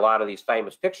where a lot of these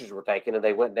famous pictures were taken. And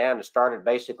they went down and started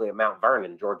basically at Mount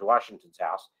Vernon, George Washington's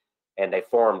house. And they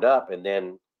formed up and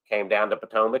then came down to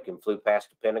Potomac and flew past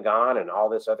the Pentagon and all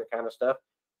this other kind of stuff.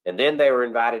 And then they were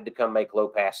invited to come make low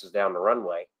passes down the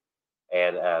runway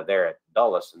and there at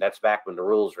Dulles. And that's back when the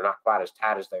rules were not quite as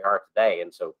tight as they are today.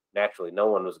 And so naturally,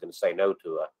 no one was going to say no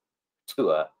to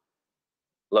a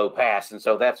low pass. And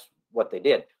so that's what they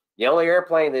did. The only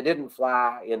airplane they didn't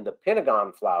fly in the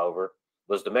Pentagon flyover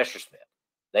was the Messerschmitt.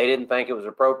 They didn't think it was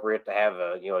appropriate to have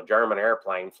a German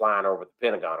airplane flying over the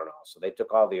Pentagon and all. So they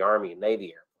took all the Army and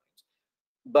Navy airplanes.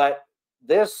 But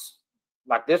this,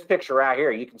 like this picture right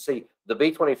here, you can see the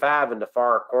B-25 in the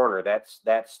far corner.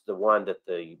 That's the one that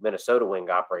the Minnesota wing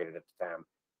operated at the time,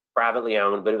 privately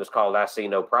owned, but it was called I See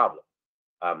No Problem.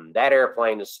 That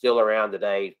airplane is still around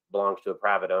today, belongs to a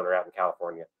private owner out in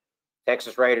California.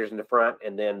 Texas Raiders in the front,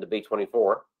 and then the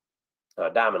B-24,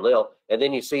 Diamond Lil, and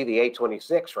then you see the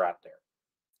A-26 right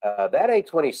there. That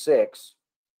A-26,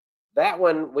 that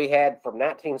one we had from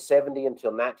 1970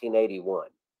 until 1981.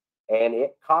 And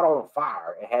it caught on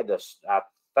fire. It had this, I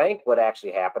think what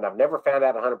actually happened, I've never found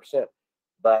out 100%,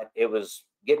 but it was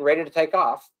getting ready to take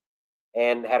off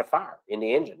and had a fire in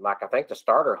the engine. Like I think the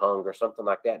starter hung or something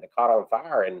like that, and it caught on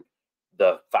fire, and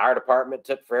the fire department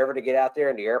took forever to get out there,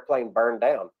 and the airplane burned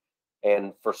down.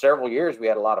 And for several years, we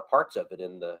had a lot of parts of it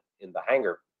in the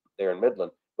hangar there in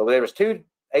Midland. But there was two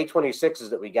A-26s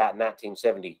that we got in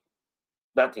 1970.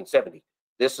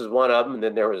 This is one of them, and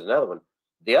then there was another one.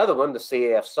 The other one, the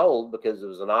CAF sold because it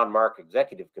was an on-mark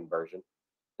executive conversion.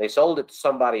 They sold it to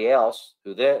somebody else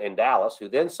who then in Dallas, who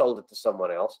then sold it to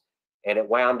someone else, and it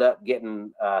wound up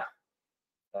getting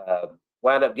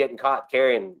caught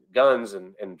carrying guns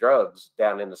and drugs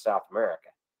down into South America,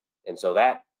 and so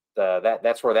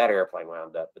that's where that airplane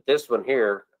wound up. But this one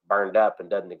here burned up and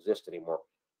doesn't exist anymore.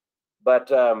 But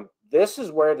this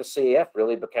is where the CAF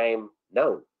really became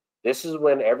known. This is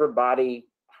when everybody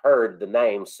heard the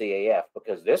name CAF,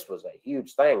 because this was a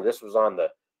huge thing. This was on the,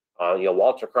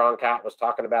 Walter Cronkite was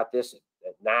talking about this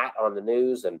at night on the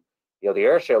news, and the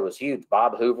air show was huge.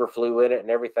 Bob Hoover flew in it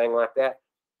and everything like that.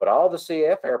 But all the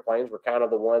CAF airplanes were kind of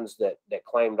the ones that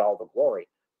claimed all the glory.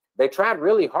 They tried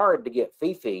really hard to get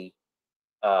Fifi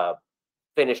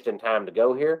finished in time to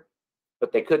go here,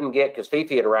 but they couldn't get, because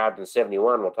Fifi had arrived in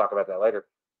 71. We'll talk about that later.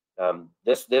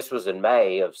 This was in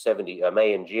May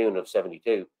and June of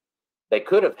 72. They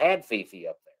could have had Fifi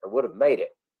up there, or would have made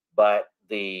it, but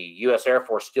the U.S. Air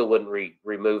Force still wouldn't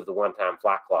remove the one-time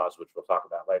flight clause, which we'll talk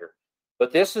about later.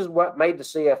 But this is what made the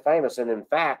CAF famous. And in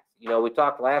fact, we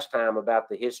talked last time about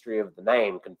the history of the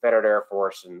name Confederate Air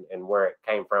Force and where it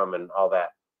came from and all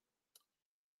that.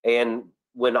 And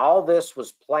when all this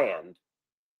was planned,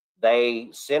 they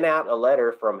sent out a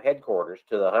letter from headquarters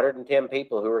to the 110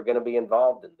 people who are going to be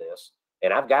involved in this.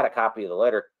 And I've got a copy of the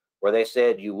letter, where they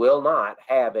said you will not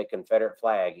have a Confederate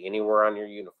flag anywhere on your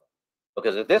uniform.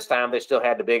 Because at this time, they still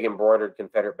had the big embroidered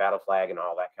Confederate battle flag and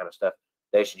all that kind of stuff.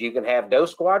 They said you can have no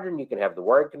squadron, you can have the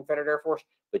word Confederate Air Force,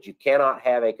 but you cannot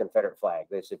have a Confederate flag.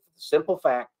 They said for the simple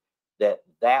fact that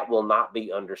will not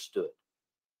be understood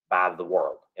by the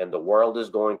world, and the world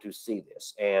is going to see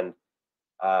this. And,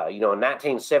 in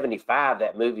 1975,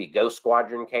 that movie Ghost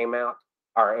Squadron came out,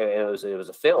 or it was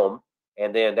a film.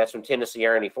 And then that's when Tennessee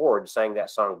Ernie Ford sang that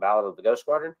song, Ballad of the Ghost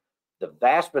Squadron. The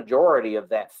vast majority of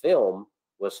that film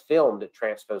was filmed at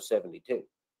TRANSPO 72.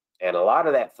 And a lot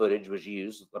of that footage was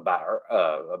used by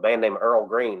a band named Earl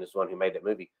Green is the one who made that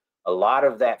movie. A lot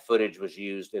of that footage was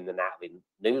used in the nightly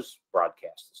news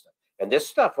broadcasts and stuff. And this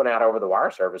stuff went out over the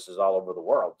wire services all over the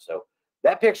world. So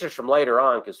that picture's from later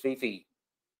on, because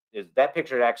that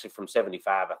picture is actually from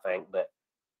 75, I think, but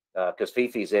because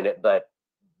Fifi's in it. But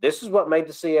this is what made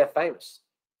the CAF famous.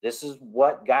 This is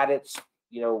what got its,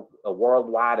 a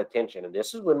worldwide attention. And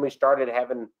this is when we started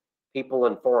having people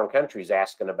in foreign countries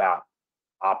asking about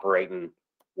operating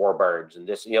warbirds. And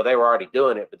this, they were already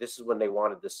doing it, but this is when they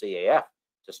wanted the CAF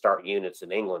to start units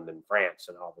in England and France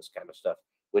and all this kind of stuff,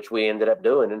 which we ended up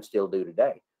doing and still do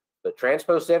today. But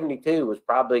TRANSPO 72 was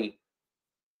probably,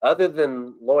 other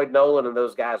than Lloyd Nolan and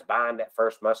those guys buying that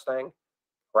first Mustang,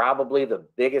 probably the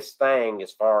biggest thing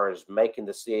as far as making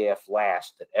the CAF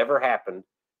last that ever happened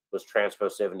was TRANSPO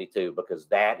 72, because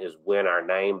that is when our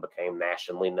name became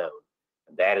nationally known.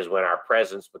 And that is when our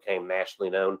presence became nationally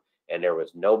known. And there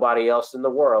was nobody else in the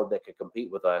world that could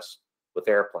compete with us with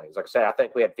airplanes. Like I said, I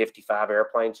think we had 55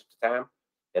 airplanes at the time.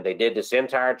 And they did this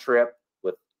entire trip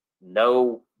with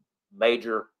no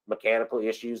major mechanical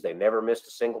issues. They never missed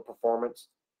a single performance.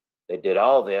 They did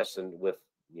all this, and with,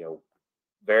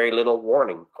 very little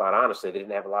warning. Quite honestly, they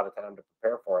didn't have a lot of time to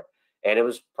prepare for it. And it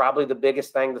was probably the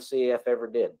biggest thing the CAF ever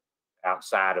did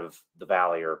outside of the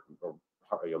Valley or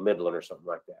Midland or something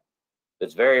like that.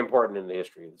 It's very important in the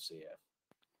history of the CAF.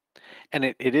 And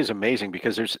it is amazing,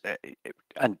 because there's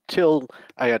until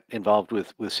I got involved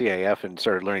with CAF and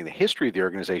started learning the history of the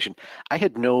organization, I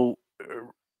had no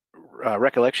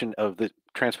recollection of the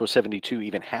TRANSPO 72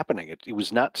 even happening. It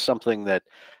was not something that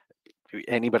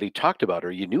anybody talked about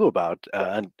or you knew about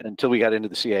until we got into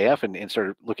the CAF and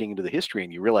started looking into the history,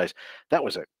 and you realize that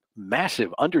was a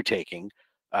massive undertaking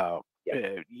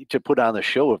to put on a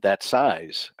show of that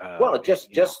size. Well,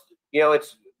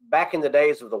 it's back in the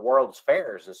days of the World's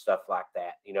Fairs and stuff like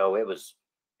that. It was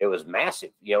It was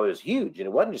massive. You know, it was huge, and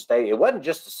it wasn't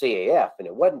just the CAF, and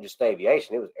it wasn't just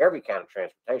aviation. It was every kind of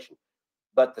transportation.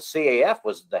 But the CAF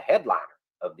was the headliner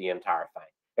of the entire thing,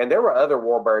 and there were other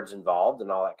warbirds involved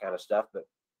and all that kind of stuff. But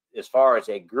as far as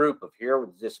a group of here,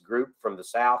 with this group from the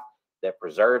South that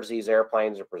preserves these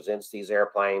airplanes or presents these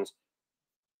airplanes,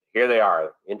 here they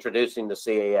are introducing the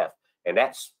CAF, and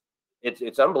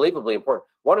it's unbelievably important.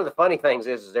 One of the funny things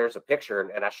is there's a picture,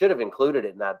 and I should have included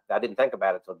it, and I didn't think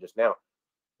about it till just now.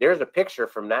 There's a picture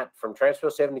from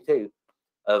TRANSPO 72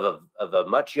 of a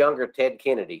much younger Ted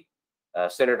Kennedy,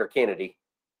 Senator Kennedy,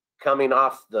 coming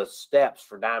off the steps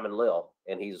for Diamond Lil,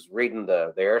 and he's reading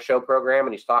the air show program,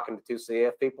 and he's talking to two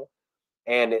CAF people,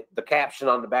 and the caption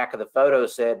on the back of the photo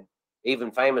said,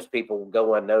 "Even famous people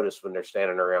go unnoticed when they're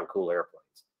standing around cool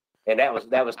airplanes." And that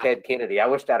was Ted Kennedy. I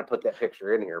wished I'd have put that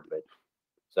picture in here, but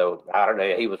so I don't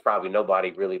know. He was probably nobody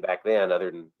really back then,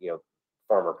 other than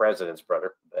former president's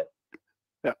brother. But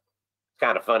yeah, it's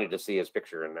kind of funny to see his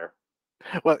picture in there.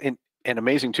 Well, and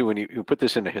amazing too when you put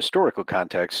this in a historical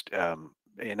context.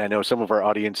 And I know some of our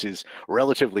audience is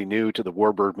relatively new to the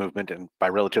Warbird movement, and by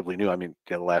relatively new, I mean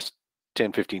the last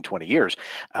 10, 15, 20 years.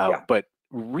 But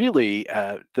really,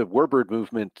 the Warbird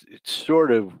movement, it's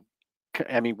sort of,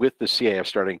 I mean, with the CAF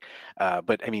starting,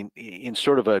 but I mean, in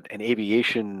sort of in the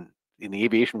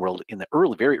aviation world in the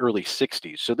very early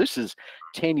 60s. So this is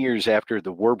 10 years after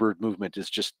the Warbird movement is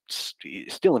just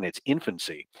still in its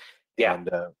infancy. Yeah.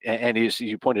 And as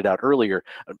you pointed out earlier,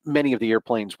 many of the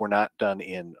airplanes were not done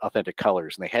in authentic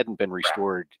colors, and they hadn't been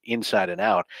restored inside and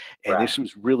out. And this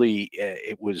was really,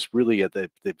 it was really at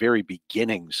the very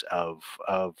beginnings of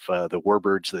the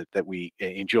Warbirds that we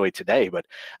enjoy today. But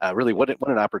really, what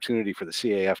an opportunity for the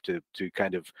CAF to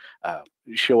kind of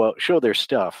show their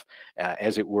stuff,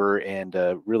 as it were, and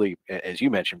really, as you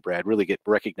mentioned, Brad, really get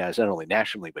recognized not only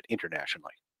nationally but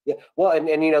internationally. Yeah, well, and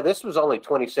this was only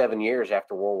 27 years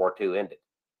after World War II ended,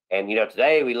 and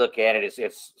today we look at it,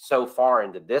 it's so far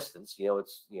in the distance.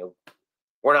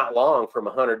 We're not long from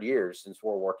 100 years since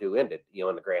World War II ended.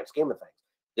 In the grand scheme of things,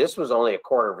 this was only a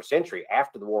quarter of a century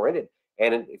after the war ended.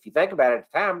 And if you think about it,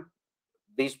 at the time,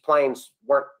 these planes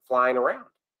weren't flying around.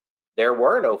 There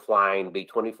were no flying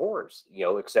B-24s,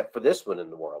 except for this one in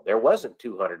the world. There wasn't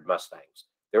 200 Mustangs.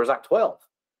 There was like 12,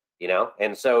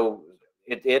 and so.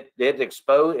 It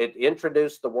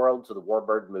introduced the world to the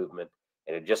Warbird movement,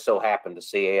 and it just so happened the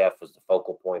CAF was the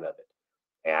focal point of it.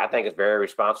 And I think it's very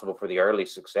responsible for the early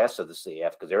success of the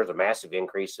CAF, because there was a massive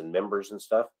increase in members and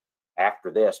stuff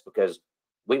after this, because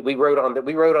we rode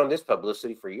on this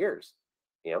publicity for years.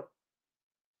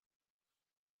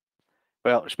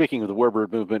 Well, speaking of the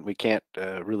Warbird movement, we can't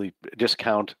really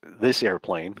discount this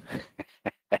airplane.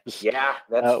 That's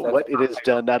what it has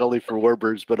done, not only for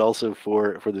Warbirds but also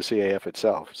for the CAF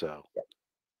itself. So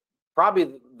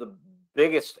probably the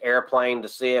biggest airplane the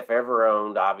CAF ever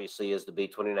owned, obviously, is the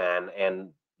B-29,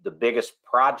 and the biggest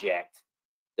project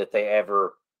that they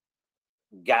ever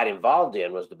got involved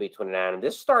in was the B-29. And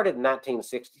this started in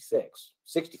 1966,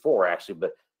 64 actually.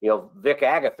 But Vic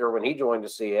Agather, when he joined the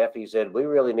CAF, he said, "We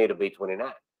really need a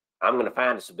B-29. I'm going to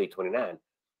find us a B-29."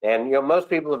 And most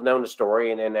people have known the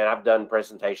story, and I've done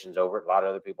presentations over it. A lot of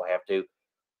other people have too.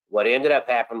 What ended up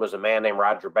happening was a man named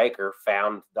Roger Baker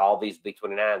found all these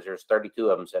B-29s. There's 32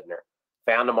 of them sitting there.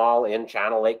 Found them all in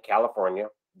China Lake, California.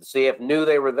 The CAF knew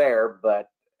they were there, but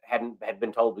had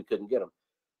been told we couldn't get them.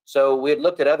 So we had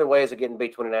looked at other ways of getting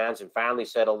B-29s and finally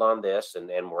settled on this,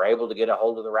 and were able to get a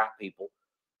hold of the right people.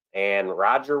 And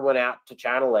Roger went out to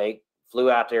China Lake, flew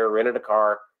out there, rented a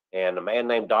car, and a man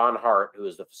named Don Hart, who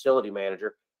was the facility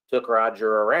manager, took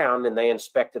Roger around, and they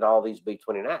inspected all these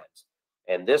B-29s.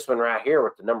 And this one right here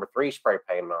with the number 3 spray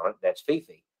painted on it, that's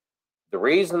Fifi. The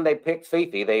reason they picked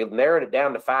Fifi, they narrowed it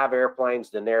down to 5 airplanes,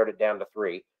 then narrowed it down to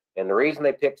 3. And the reason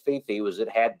they picked Fifi was it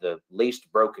had the least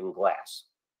broken glass,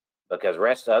 because the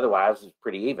rest otherwise was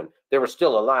pretty even. There was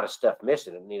still a lot of stuff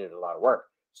missing and needed a lot of work.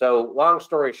 So long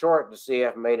story short, the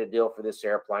CAF made a deal for this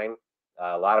airplane.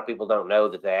 A lot of people don't know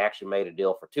that they actually made a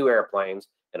deal for 2 airplanes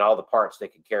and all the parts they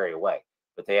could carry away.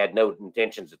 But they had no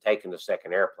intentions of taking the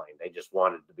second airplane. They just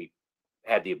wanted to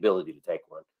had the ability to take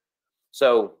one.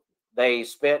 So they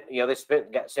sent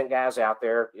guys out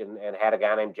there and had a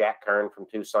guy named Jack Kern from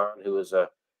Tucson, who was a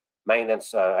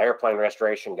maintenance airplane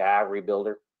restoration guy,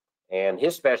 rebuilder. And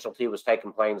his specialty was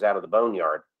taking planes out of the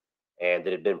boneyard and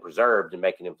that had been preserved and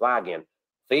making them fly again.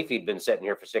 Fifi had been sitting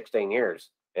here for 16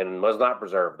 years and was not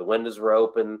preserved. The windows were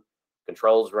open,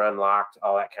 controls were unlocked,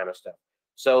 all that kind of stuff.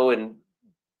 So,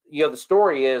 the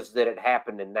story is that it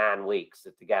happened in 9 weeks,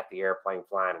 that they got the airplane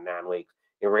flying in 9 weeks.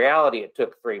 In reality, it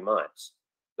took 3 months,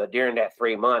 But during that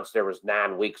 3 months, there was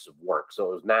 9 weeks of work.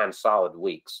 So it was 9 solid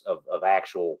weeks of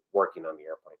actual working on the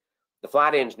airplane. The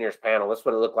flight engineers panel, that's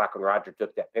what it looked like when Roger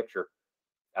took that picture.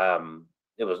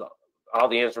 It was all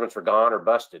the instruments were gone or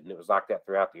busted, and it was like that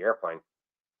throughout the airplane.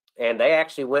 And they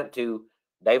actually went to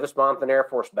Davis-Monthan Air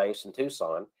Force Base in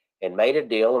Tucson and made a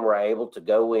deal, and were able to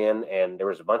go in, and there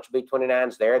was a bunch of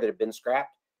B-29s there that had been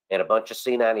scrapped and a bunch of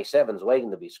C-97s waiting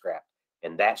to be scrapped.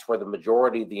 And that's where the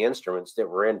majority of the instruments that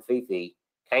were in Fifi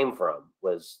came from.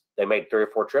 Was they made 3 or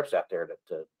 4 trips out there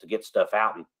to get stuff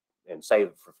out and save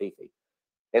it for Fifi.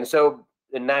 And so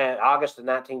in August of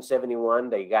 1971,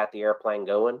 they got the airplane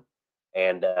going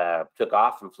and took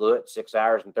off and flew it 6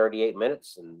 hours and 38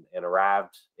 minutes and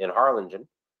arrived in Harlingen.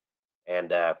 And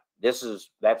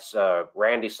that's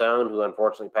Randy Sohn, who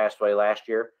unfortunately passed away last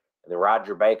year, and then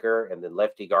Roger Baker, and then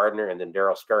Lefty Gardner, and then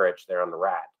Daryl Skurridge there on the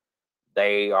right.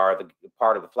 They are the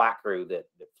part of the flight crew that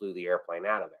flew the airplane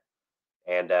out of there.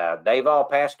 And they've all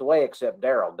passed away except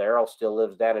Daryl. Daryl still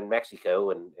lives down in Mexico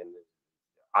and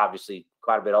obviously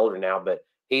quite a bit older now, but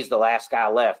he's the last guy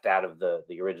left out of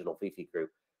the original Fifi crew.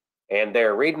 And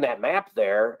they're reading that map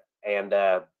there, and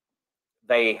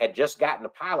they had just gotten a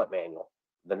pilot manual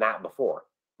the night before.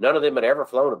 None of them had ever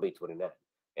flown a B-29.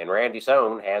 And Randy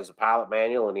Sohn has a pilot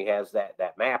manual, and he has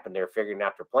that map, and they're figuring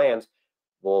out their plans.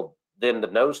 Well, then the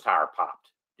nose tire popped.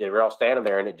 They were all standing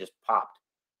there, and it just popped.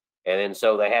 And then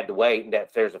so they had to wait. And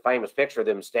there's a famous picture of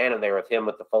them standing there with him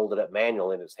with the folded up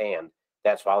manual in his hand.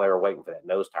 That's while they were waiting for that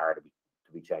nose tire to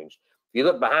be changed. If you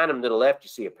look behind them to the left, you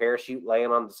see a parachute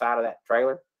laying on the side of that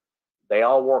trailer. They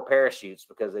all wore parachutes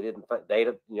because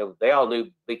they all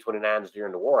knew B-29s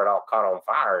during the war. It all caught on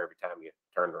fire every time you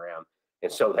turned around.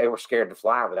 And so they were scared to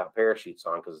fly without parachutes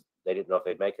on because they didn't know if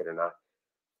they'd make it or not.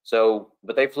 So,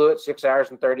 but they flew it 6 hours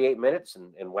and 38 minutes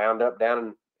and wound up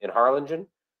down in Harlingen.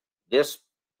 This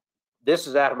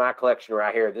is out of my collection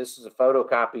right here. This is a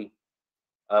photocopy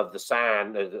of the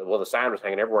sign. Well, the sign was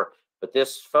hanging everywhere, but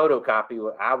this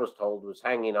photocopy, I was told, was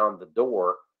hanging on the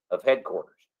door of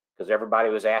headquarters because everybody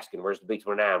was asking, where's the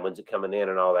B-29? When's it coming in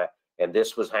and all that? And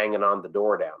this was hanging on the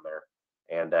door down there.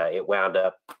 And it wound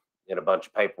up in a bunch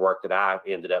of paperwork that I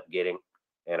ended up getting.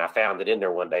 And I found it in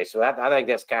there one day. So I think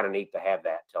that's kind of neat to have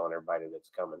that, telling everybody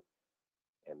that's coming.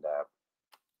 And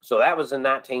so that was in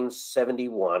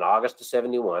 1971, August of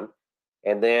 71.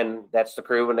 And then that's the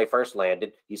crew when they first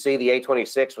landed. You see the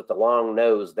A-26 with the long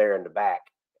nose there in the back.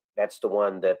 That's the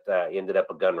one that ended up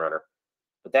a gun runner.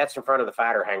 But that's in front of the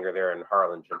fighter hangar there in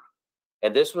Harlingen.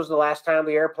 And this was the last time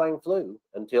the airplane flew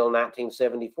until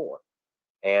 1974.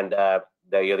 And the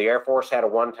Air Force had a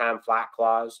one-time flight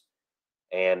clause.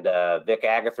 And Vic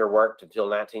Agather worked until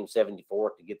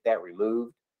 1974 to get that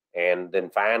removed. And then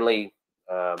finally,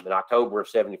 in October of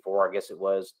 74, I guess it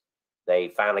was, they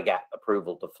finally got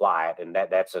approval to fly it. And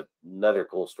that's another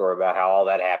cool story about how all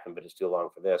that happened, but it's too long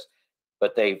for this.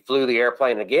 But they flew the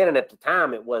airplane again, and at the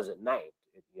time it wasn't named.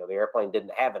 The airplane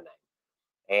didn't have a name,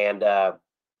 and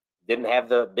didn't have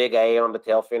the big A on the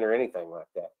tail fin or anything like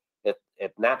that.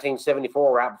 At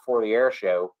 1974, right before the air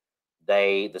show,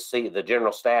 the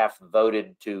general staff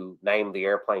voted to name the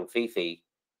airplane Fifi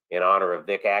in honor of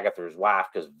Vic Agather's wife,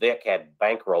 because Vic had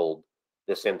bankrolled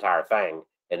this entire thing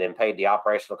and then paid the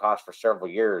operational cost for several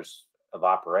years of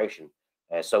operation.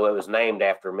 And so it was named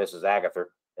after Mrs. Agather,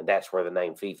 and that's where the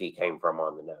name Fifi came from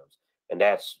on the nose. And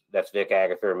that's Vic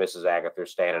Agather and Mrs. Agather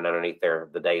standing underneath there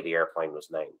the day the airplane was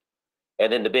named.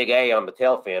 And then the big A on the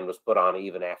tail fin was put on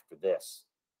even after this.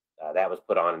 That was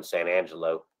put on in San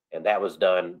Angelo, and that was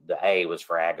done. The A was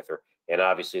for Agatha, and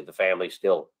obviously the family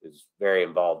still is very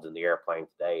involved in the airplane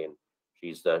today. And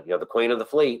she's the queen of the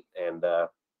fleet, and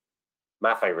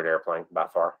my favorite airplane by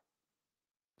far.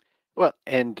 Well,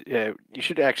 and you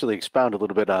should actually expound a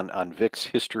little bit on Vic's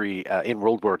history in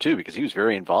World War II, because he was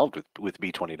very involved with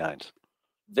B-29s.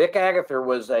 Vic Agather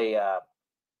was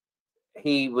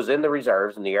he was in the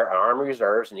reserves, in the Army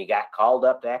Reserves, and he got called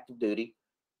up to active duty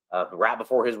right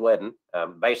before his wedding.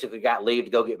 Basically got leave to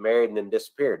go get married and then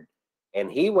disappeared. And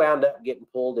he wound up getting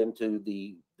pulled into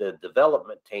the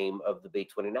development team of the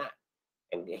B-29.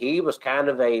 And he was kind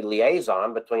of a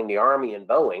liaison between the Army and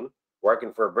Boeing,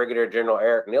 working for Brigadier General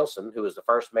Eric Nielsen, who was the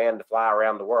first man to fly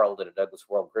around the world in a Douglas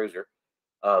World Cruiser.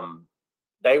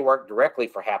 They worked directly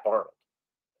for Hap Arnold,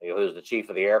 who was the chief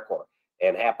of the Air Corps.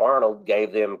 And Hap Arnold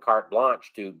gave them carte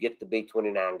blanche to get the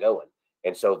B-29 going.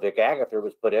 And so Vic Agather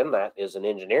was put in that as an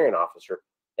engineering officer.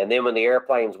 And then when the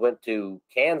airplanes went to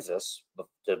Kansas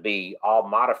to be all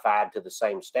modified to the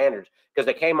same standards, because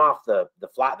they came off the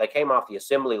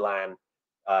assembly line,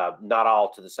 not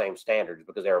all to the same standards,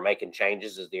 because they were making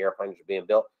changes as the airplanes were being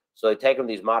built. So they take them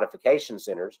to these modification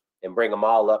centers and bring them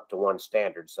all up to one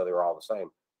standard, so they were all the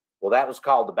same. Well, that was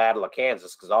called the Battle of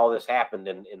Kansas because all this happened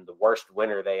in the worst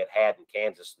winter they had in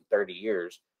Kansas in 30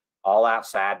 years, all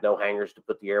outside, no hangars to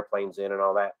put the airplanes in and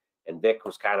all that. And Vic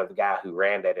was kind of the guy who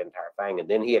ran that entire thing. And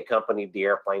then he accompanied the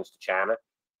airplanes to China.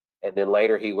 And then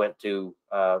later he went to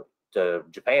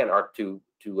Japan, or to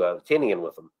Tinian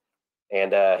with them.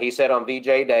 And he said on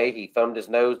VJ Day, he thumbed his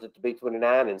nose at the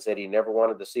B-29 and said he never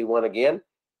wanted to see one again.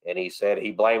 And he said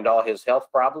he blamed all his health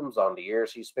problems on the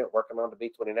years he spent working on the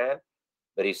B-29.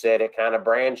 But he said it kind of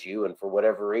brands you, and for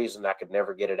whatever reason, I could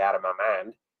never get it out of my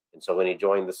mind. And so when he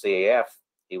joined the CAF,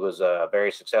 he was a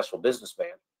very successful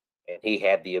businessman, and he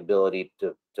had the ability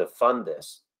to fund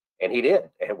this, and he did.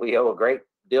 And we owe a great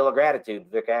deal of gratitude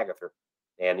to Vic Agather.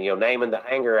 And naming the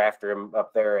hangar after him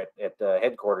up there at the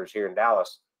headquarters here in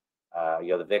Dallas,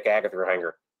 the Vic Agather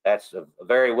hangar, that's a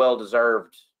very well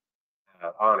deserved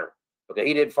honor, because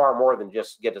he did far more than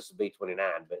just get us a B-29.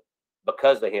 But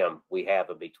because of him, we have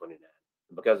a B-29.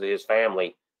 Because of his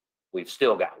family, we've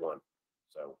still got one.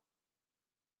 So,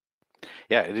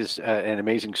 yeah, it is an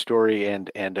amazing story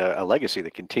and a legacy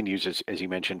that continues, as you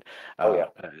mentioned,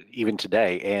 even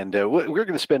today. And we're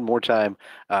going to spend more time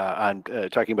on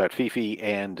talking about Fifi.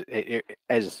 And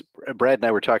as Brad and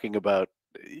I were talking about,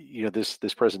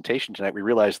 this presentation tonight, we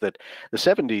realized that the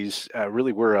 70s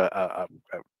really were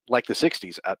like the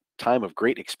 60s, a time of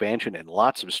great expansion and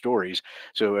lots of stories.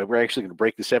 So we're actually going to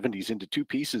break the 70s into two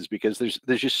pieces because there's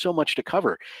just so much to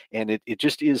cover, and it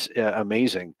just is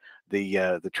amazing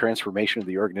the transformation of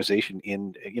the organization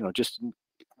in just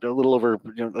a little over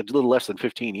a little less than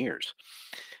 15 years.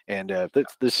 And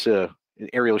this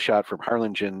aerial shot from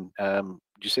Harlingen, did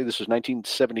you say this was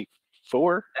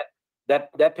 1974?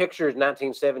 That picture is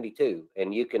 1972,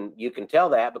 and you can tell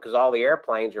that because all the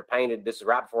airplanes are painted. This is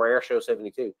right before Air Show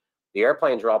 72. The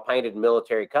airplanes are all painted in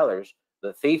military colors,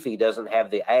 but Fifi doesn't have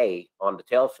the A on the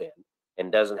tail fin and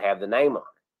doesn't have the name on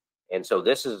it. And so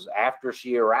this is after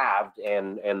she arrived,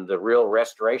 and the real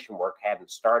restoration work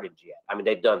hadn't started yet. I mean,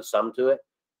 they've done some to it,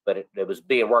 but it was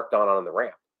being worked on the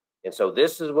ramp. And so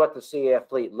this is what the CAF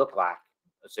fleet looked like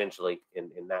essentially in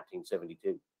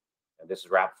 1972. And this is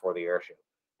right before the air show.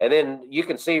 And then you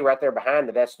can see right there behind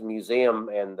it, that's the museum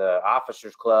and the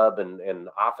officers club and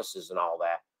offices and all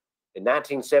that. In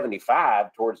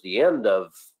 1975, towards the end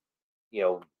of,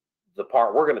 the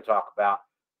part we're going to talk about,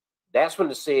 that's when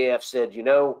the CAF said,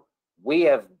 we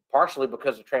have, partially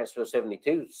because of TRANSPO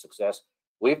 72's success,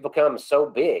 we've become so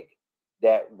big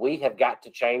that we have got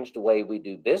to change the way we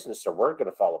do business, or we're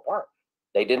going to fall apart.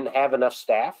 They didn't have enough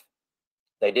staff.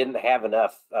 They didn't have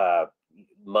enough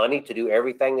money to do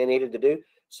everything they needed to do.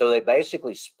 So they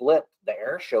basically split the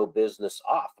air show business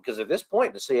off, because at this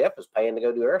point, the CAF is paying to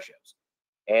go do air shows.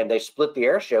 And they split the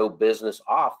air show business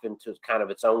off into kind of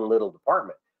its own little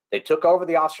department. They took over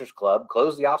the officers club,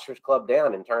 closed the officers club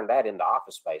down, and turned that into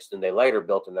office space. Then they later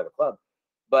built another club.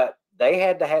 But they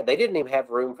didn't even have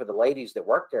room for the ladies that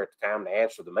worked there at the time to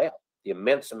answer the mail, the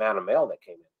immense amount of mail that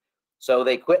came in. So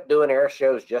they quit doing air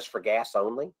shows just for gas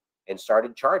only and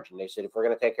started charging. They said, if we're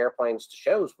going to take airplanes to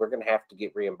shows, we're going to have to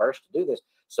get reimbursed to do this.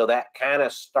 So that kind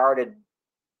of started,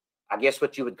 I guess,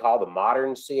 what you would call the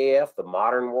modern CAF, the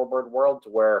modern warbird world, to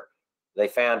where they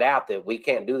found out that we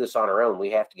can't do this on our own.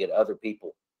 We have to get other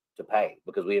people to pay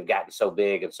because we have gotten so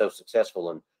big and so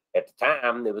successful. And at the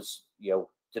time, it was,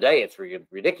 today it's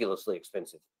ridiculously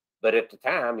expensive. But at the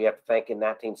time, you have to think in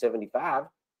 1975,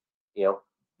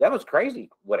 that was crazy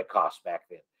what it cost back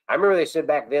then. I remember they said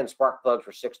back then spark plugs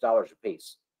were $6 a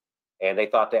piece, and they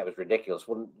thought that was ridiculous.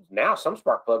 Well, now some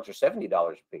spark plugs are $70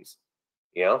 a piece,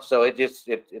 so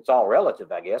it's all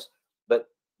relative, I guess. But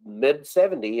mid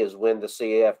 70 is when the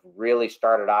CAF really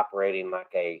started operating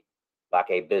like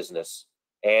a business,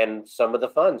 and some of the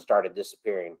funds started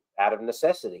disappearing out of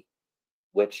necessity,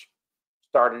 which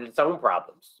started its own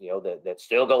problems, that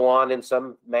still go on in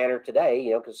some manner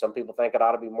today, because some people think it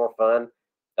ought to be more fun.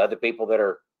 Other people that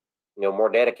are more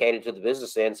dedicated to the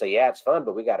business end say, yeah, it's fun,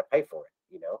 but we got to pay for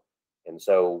it, And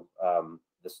so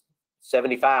the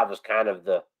 75 was kind of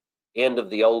the end of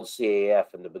the old CAF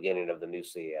and the beginning of the new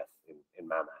CAF in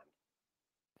my mind.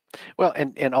 Well,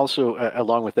 and also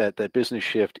along with that business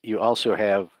shift, you also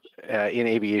have in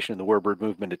aviation and the warbird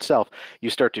movement itself, you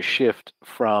start to shift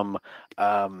from,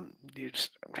 I'm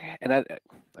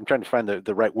trying to find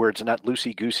the right words, not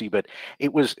loosey goosey, but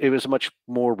it was a much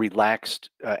more relaxed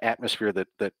atmosphere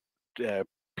that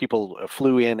people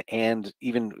flew in, and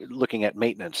even looking at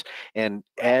maintenance. And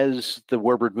as the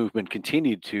warbird movement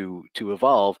continued to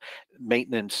evolve,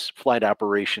 maintenance, flight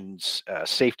operations,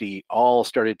 safety, all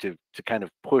started to kind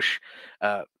of push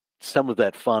some of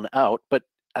that fun out. But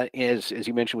as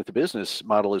you mentioned with the business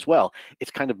model as well,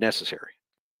 it's kind of necessary.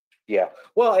 Yeah.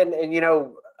 Well, and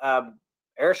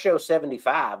Air Show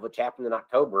 75, which happened in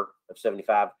October of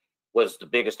 75, was the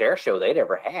biggest air show they'd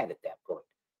ever had at that point.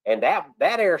 And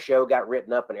that air show got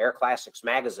written up in Air Classics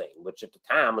magazine, which at the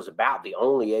time was about the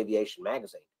only aviation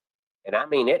magazine. And I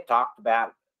mean, it talked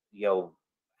about, you know,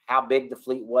 how big the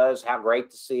fleet was, how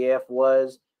great the CAF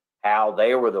was, how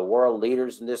they were the world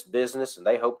leaders in this business, and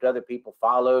they hoped other people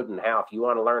followed, and how if you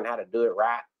want to learn how to do it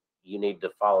right, you need to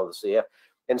follow the CAF.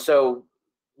 And so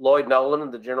Lloyd Nolan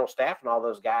and the general staff and all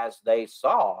those guys, they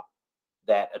saw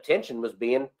that attention was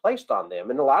being placed on them.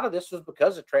 And a lot of this was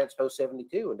because of TRANSPO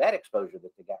 72 and that exposure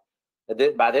that they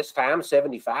got. By this time,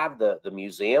 75, the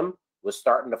museum was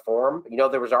starting to form. You know,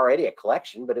 there was already a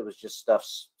collection, but it was just stuff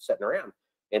sitting around.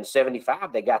 In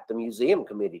 75, they got the museum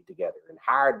committee together and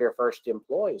hired their first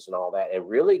employees and all that, and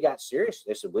really got serious.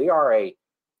 They said, we are I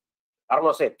don't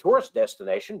want to say a tourist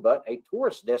destination, but a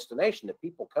tourist destination that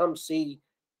people come see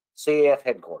CAF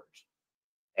headquarters.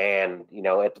 And, you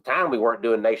know, at the time, we weren't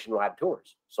doing nationwide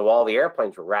tours. So all the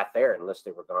airplanes were right there unless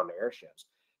they were gone to air shows.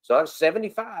 So that's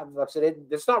 75. Like I said,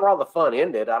 it's not where all the fun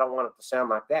ended. I don't want it to sound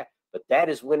like that. But that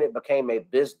is when it became a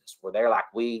business where they're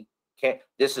like, we can't,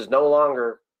 this is no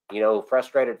longer, you know,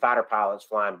 frustrated fighter pilots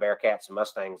flying Bearcats and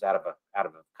Mustangs out of a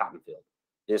cotton field.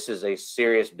 This is a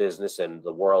serious business, and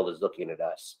the world is looking at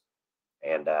us.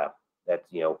 And that,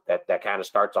 you know, that kind of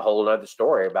starts a whole other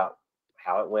story about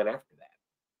how it went after that.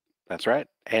 That's right.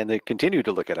 And they continue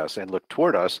to look at us and look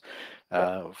toward us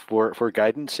for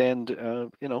guidance and,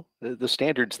 you know, the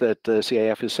standards that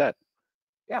CAF has set.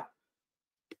 Yeah.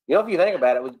 You know, if you think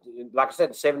about it, like I said,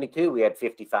 in 72, we had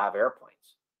 55 airplanes.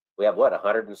 We have, what,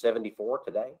 174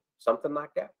 today? Something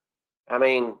like that. I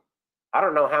mean, I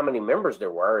don't know how many members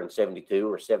there were in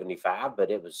 72 or 75,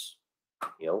 but it was,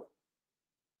 you know,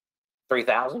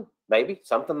 3,000, maybe,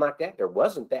 something like that. There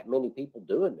wasn't that many people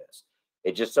doing this.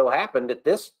 It just so happened at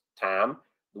this time,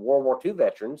 the World War II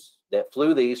veterans that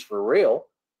flew these for real,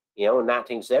 you know, in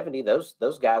 1970,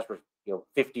 those guys were, you know,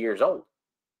 50 years old.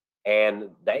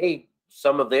 And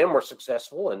some of them were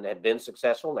successful and had been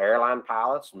successful, and airline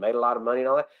pilots, and made a lot of money and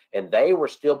all that. And they were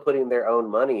still putting their own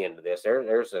money into this.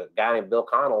 There's a guy named Bill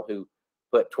Connell who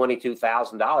put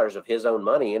 $22,000 of his own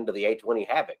money into the A-20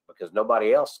 Havoc because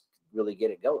nobody else could really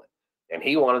get it going. And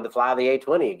he wanted to fly the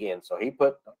A-20 again. So he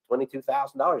put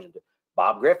 $22,000 into it.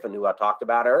 Bob Griffin, who I talked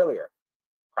about earlier,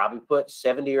 probably put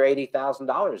 $70,000 or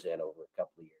 $80,000 in over a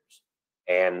couple of years.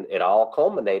 And it all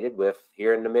culminated with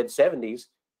here in the mid-70s,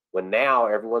 when now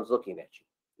everyone's looking at you.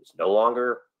 It's no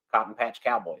longer Cotton Patch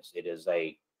Cowboys. It is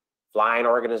a flying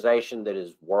organization that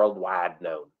is worldwide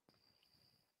known.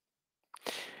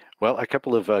 Well, a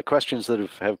couple of questions that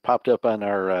have popped up on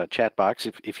our chat box.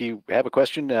 If you have a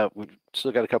question, we've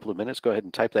still got a couple of minutes. Go ahead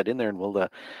and type that in there, and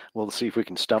we'll see if we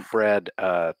can stump Brad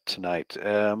tonight.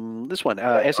 This one,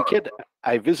 as a kid,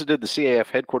 I visited the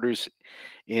CAF headquarters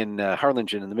in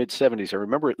Harlingen in the mid-70s. I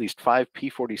remember at least 5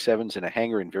 P-47s in a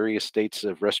hangar in various states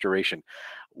of restoration.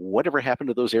 Whatever happened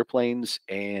to those airplanes?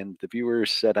 And the viewer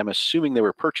said, I'm assuming they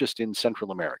were purchased in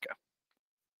Central America.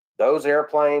 Those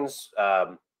airplanes,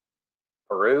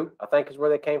 Peru, I think is where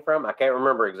they came from. I can't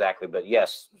remember exactly, but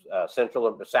yes, South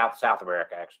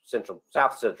America, actually,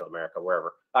 South Central America,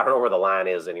 wherever. I don't know where the line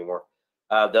is anymore.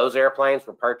 Those airplanes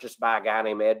were purchased by a guy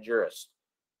named Ed Jurist,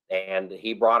 and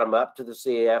he brought them up to the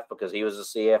CAF because he was a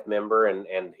CAF member,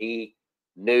 and he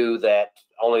knew that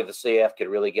only the CAF could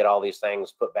really get all these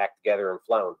things put back together and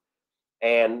flown.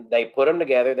 And they put them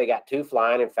together. They got 2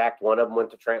 flying. In fact, one of them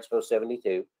went to TRANSPO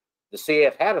 72. The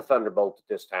CAF had a Thunderbolt at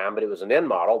this time, but it was an N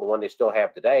model, the one they still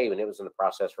have today, and it was in the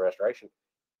process of restoration.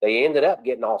 They ended up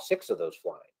getting all 6 of those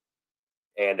flying.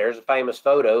 And there's a famous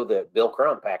photo that Bill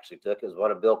Crump actually took. It was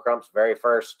one of Bill Crump's very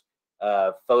first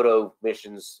photo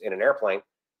missions in an airplane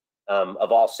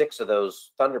of all 6 of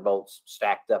those Thunderbolts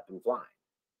stacked up and flying.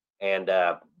 And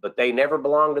but they never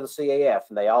belonged to the CAF,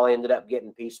 and they all ended up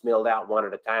getting piecemealed out one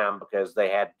at a time because they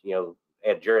had, you know,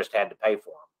 Ed Jurist had to pay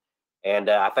for them. And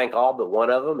I think all but one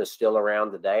of them is still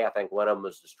around today. I think one of them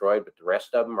was destroyed, but the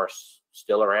rest of them are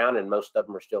still around, and most of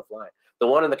them are still flying. The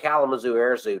one in the Kalamazoo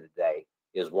Air Zoo today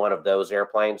is one of those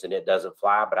airplanes, and it doesn't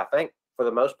fly, but I think for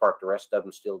the most part, the rest of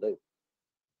them still do.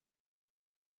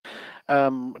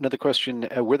 Another question,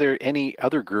 were there any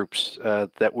other groups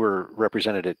that were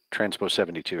represented at TRANSPO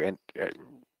 72? And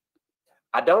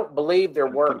I don't believe there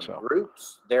were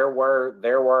groups. There were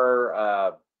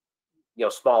you know,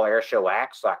 small air show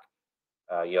acts like,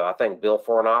 you know, I think Bill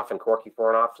Fornoff and Corky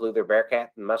Fornoff flew their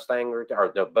Bearcat and Mustang, or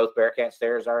no, both Bearcats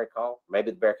there, as I recall.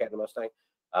 Maybe the Bearcat and the Mustang.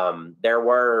 There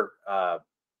were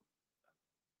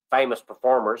famous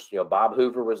performers. You know, Bob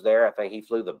Hoover was there. I think he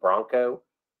flew the Bronco,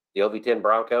 the OV-10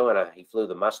 Bronco, and he flew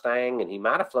the Mustang, and he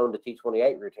might have flown the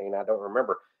T-28 routine. I don't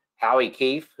remember. Howie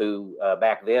Keefe, who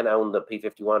back then owned the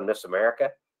P-51 Miss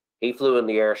America, he flew in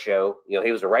the air show. You know,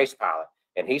 he was a race pilot,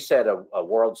 and he set a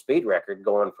world speed record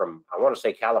going from, I want to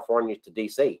say, California to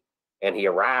DC. And he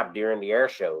arrived during the air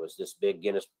show as this big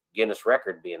Guinness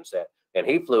record being set, and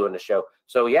he flew in the show.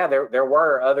 So yeah, there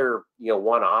were other, you know,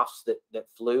 one-offs that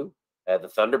flew.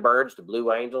 The Thunderbirds, the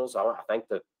Blue Angels. I think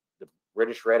the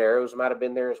British Red Arrows might have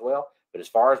been there as well. But as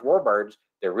far as warbirds,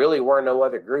 there really were no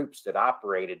other groups that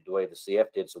operated the way the CF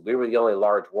did. So we were the only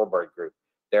large warbird group.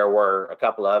 There were a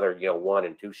couple of other, you know, 1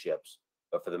 and 2 ships,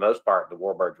 but for the most part, the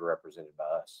warbirds were represented by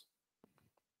us.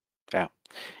 Yeah,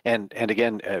 and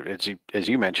again, as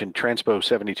you mentioned, TRANSPO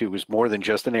 72 was more than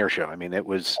just an air show. I mean, it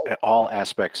was all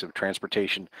aspects of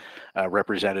transportation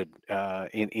represented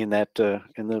in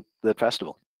the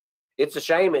festival. It's a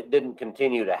shame it didn't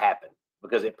continue to happen,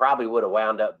 because it probably would have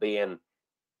wound up being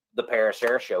the Paris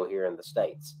Air Show here in the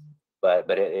States, but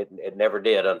it never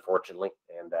did, unfortunately,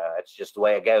 and it's just the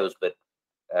way it goes. But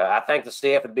I think the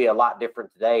CF would be a lot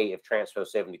different today if TRANSPO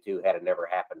 72 had never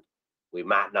happened. We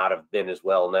might not have been as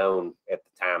well known at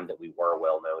the time that we were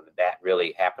well known. That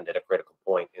really happened at a critical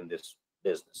point in this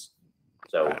business.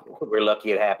 So we're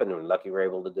lucky it happened, and we're lucky we're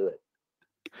able to do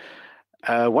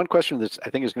it. One question that I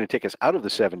think is going to take us out of the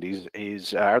 70s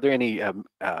is, are there any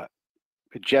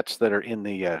jets that are in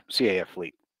the CAF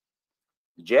fleet?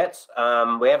 Jets,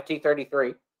 we have a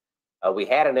T-33. We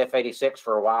had an F-86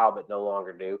 for a while, but no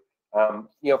longer do.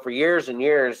 You know, for years and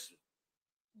years,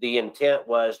 the intent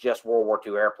was just World War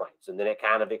II airplanes, and then it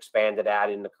kind of expanded out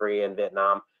into Korea and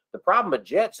Vietnam. The problem with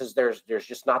jets is there's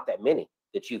just not that many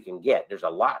that you can get. There's a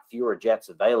lot fewer jets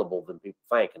available than people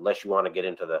think, unless you want to get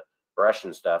into the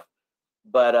Russian stuff.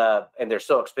 But and they're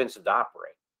so expensive to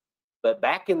operate. But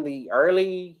back in the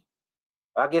early,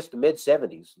 I guess the mid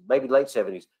 70s, maybe late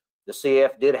 70s, the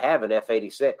CF did have an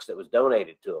F-86 that was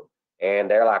donated to them. And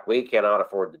they're like, we cannot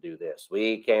afford to do this.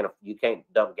 You can't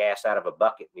dump gas out of a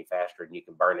bucket any faster than you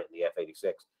can burn it in the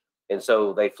F-86. And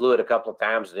so they flew it a couple of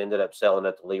times and ended up selling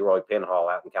it to Leroy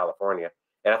Penhall out in California.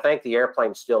 And I think the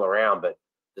airplane's still around, but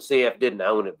the CF didn't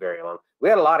own it very long. We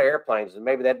had a lot of airplanes, and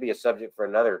maybe that'd be a subject for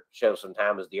another show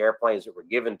sometime, is the airplanes that were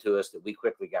given to us that we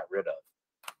quickly got rid of.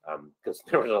 Because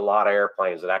there was a lot of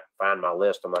airplanes that I could find my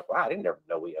list. I'm like, wow, I didn't ever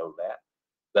know we owned that.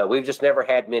 But we've just never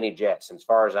had many jets. And as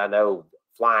far as I know,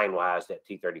 flying wise, that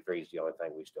T-33 is the only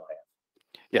thing we still have.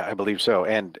 Yeah, I believe so.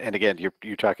 And again,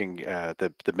 you're talking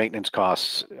the maintenance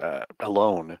costs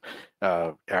alone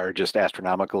are just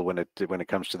astronomical when it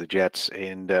comes to the jets.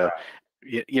 And Right.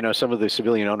 you know, some of the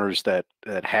civilian owners that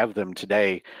have them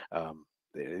today,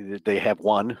 they have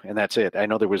one, and that's it. I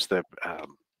know there was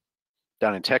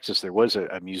down in Texas, there was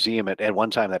a museum at one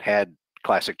time that had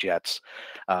classic jets,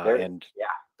 and yeah,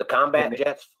 the combat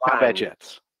jets. Combat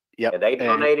jets. Yeah, and they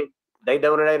donated. They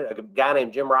donated. A guy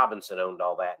named Jim Robinson owned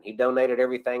all that, and he donated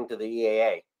everything to the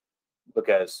EAA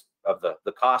because of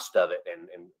the cost of it and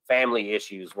family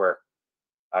issues where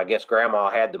I guess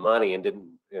Grandma had the money and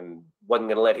wasn't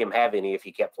going to let him have any if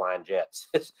he kept flying jets.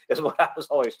 is what I was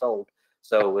always told.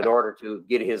 So in order to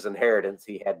get his inheritance,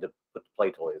 he had to put the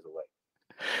play toys away.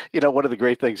 You know, one of the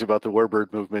great things about the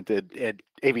Warbird movement and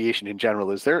aviation in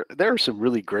general is there are some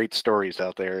really great stories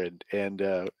out there,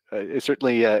 and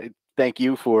certainly thank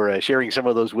you for sharing some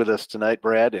of those with us tonight,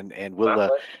 Brad, and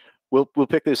we'll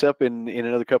pick this up in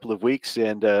another couple of weeks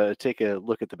and take a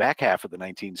look at the back half of the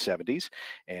 1970s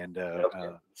and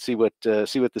see what the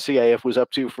CIF was up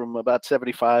to from about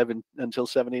 75 until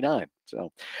 79.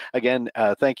 So again,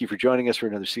 thank you for joining us for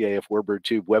another CAF Warbird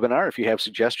Tube webinar. If you have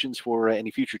suggestions for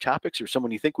any future topics or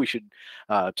someone you think we should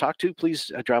talk to, please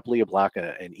drop Leah Block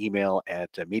an email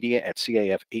at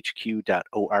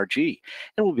media@cafhq.org.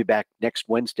 And we'll be back next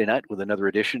Wednesday night with another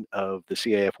edition of the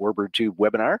CAF Warbird Tube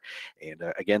webinar. And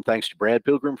again, thanks to Brad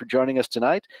Pilgrim for joining us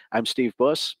tonight. I'm Steve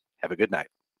Buss. Have a good night.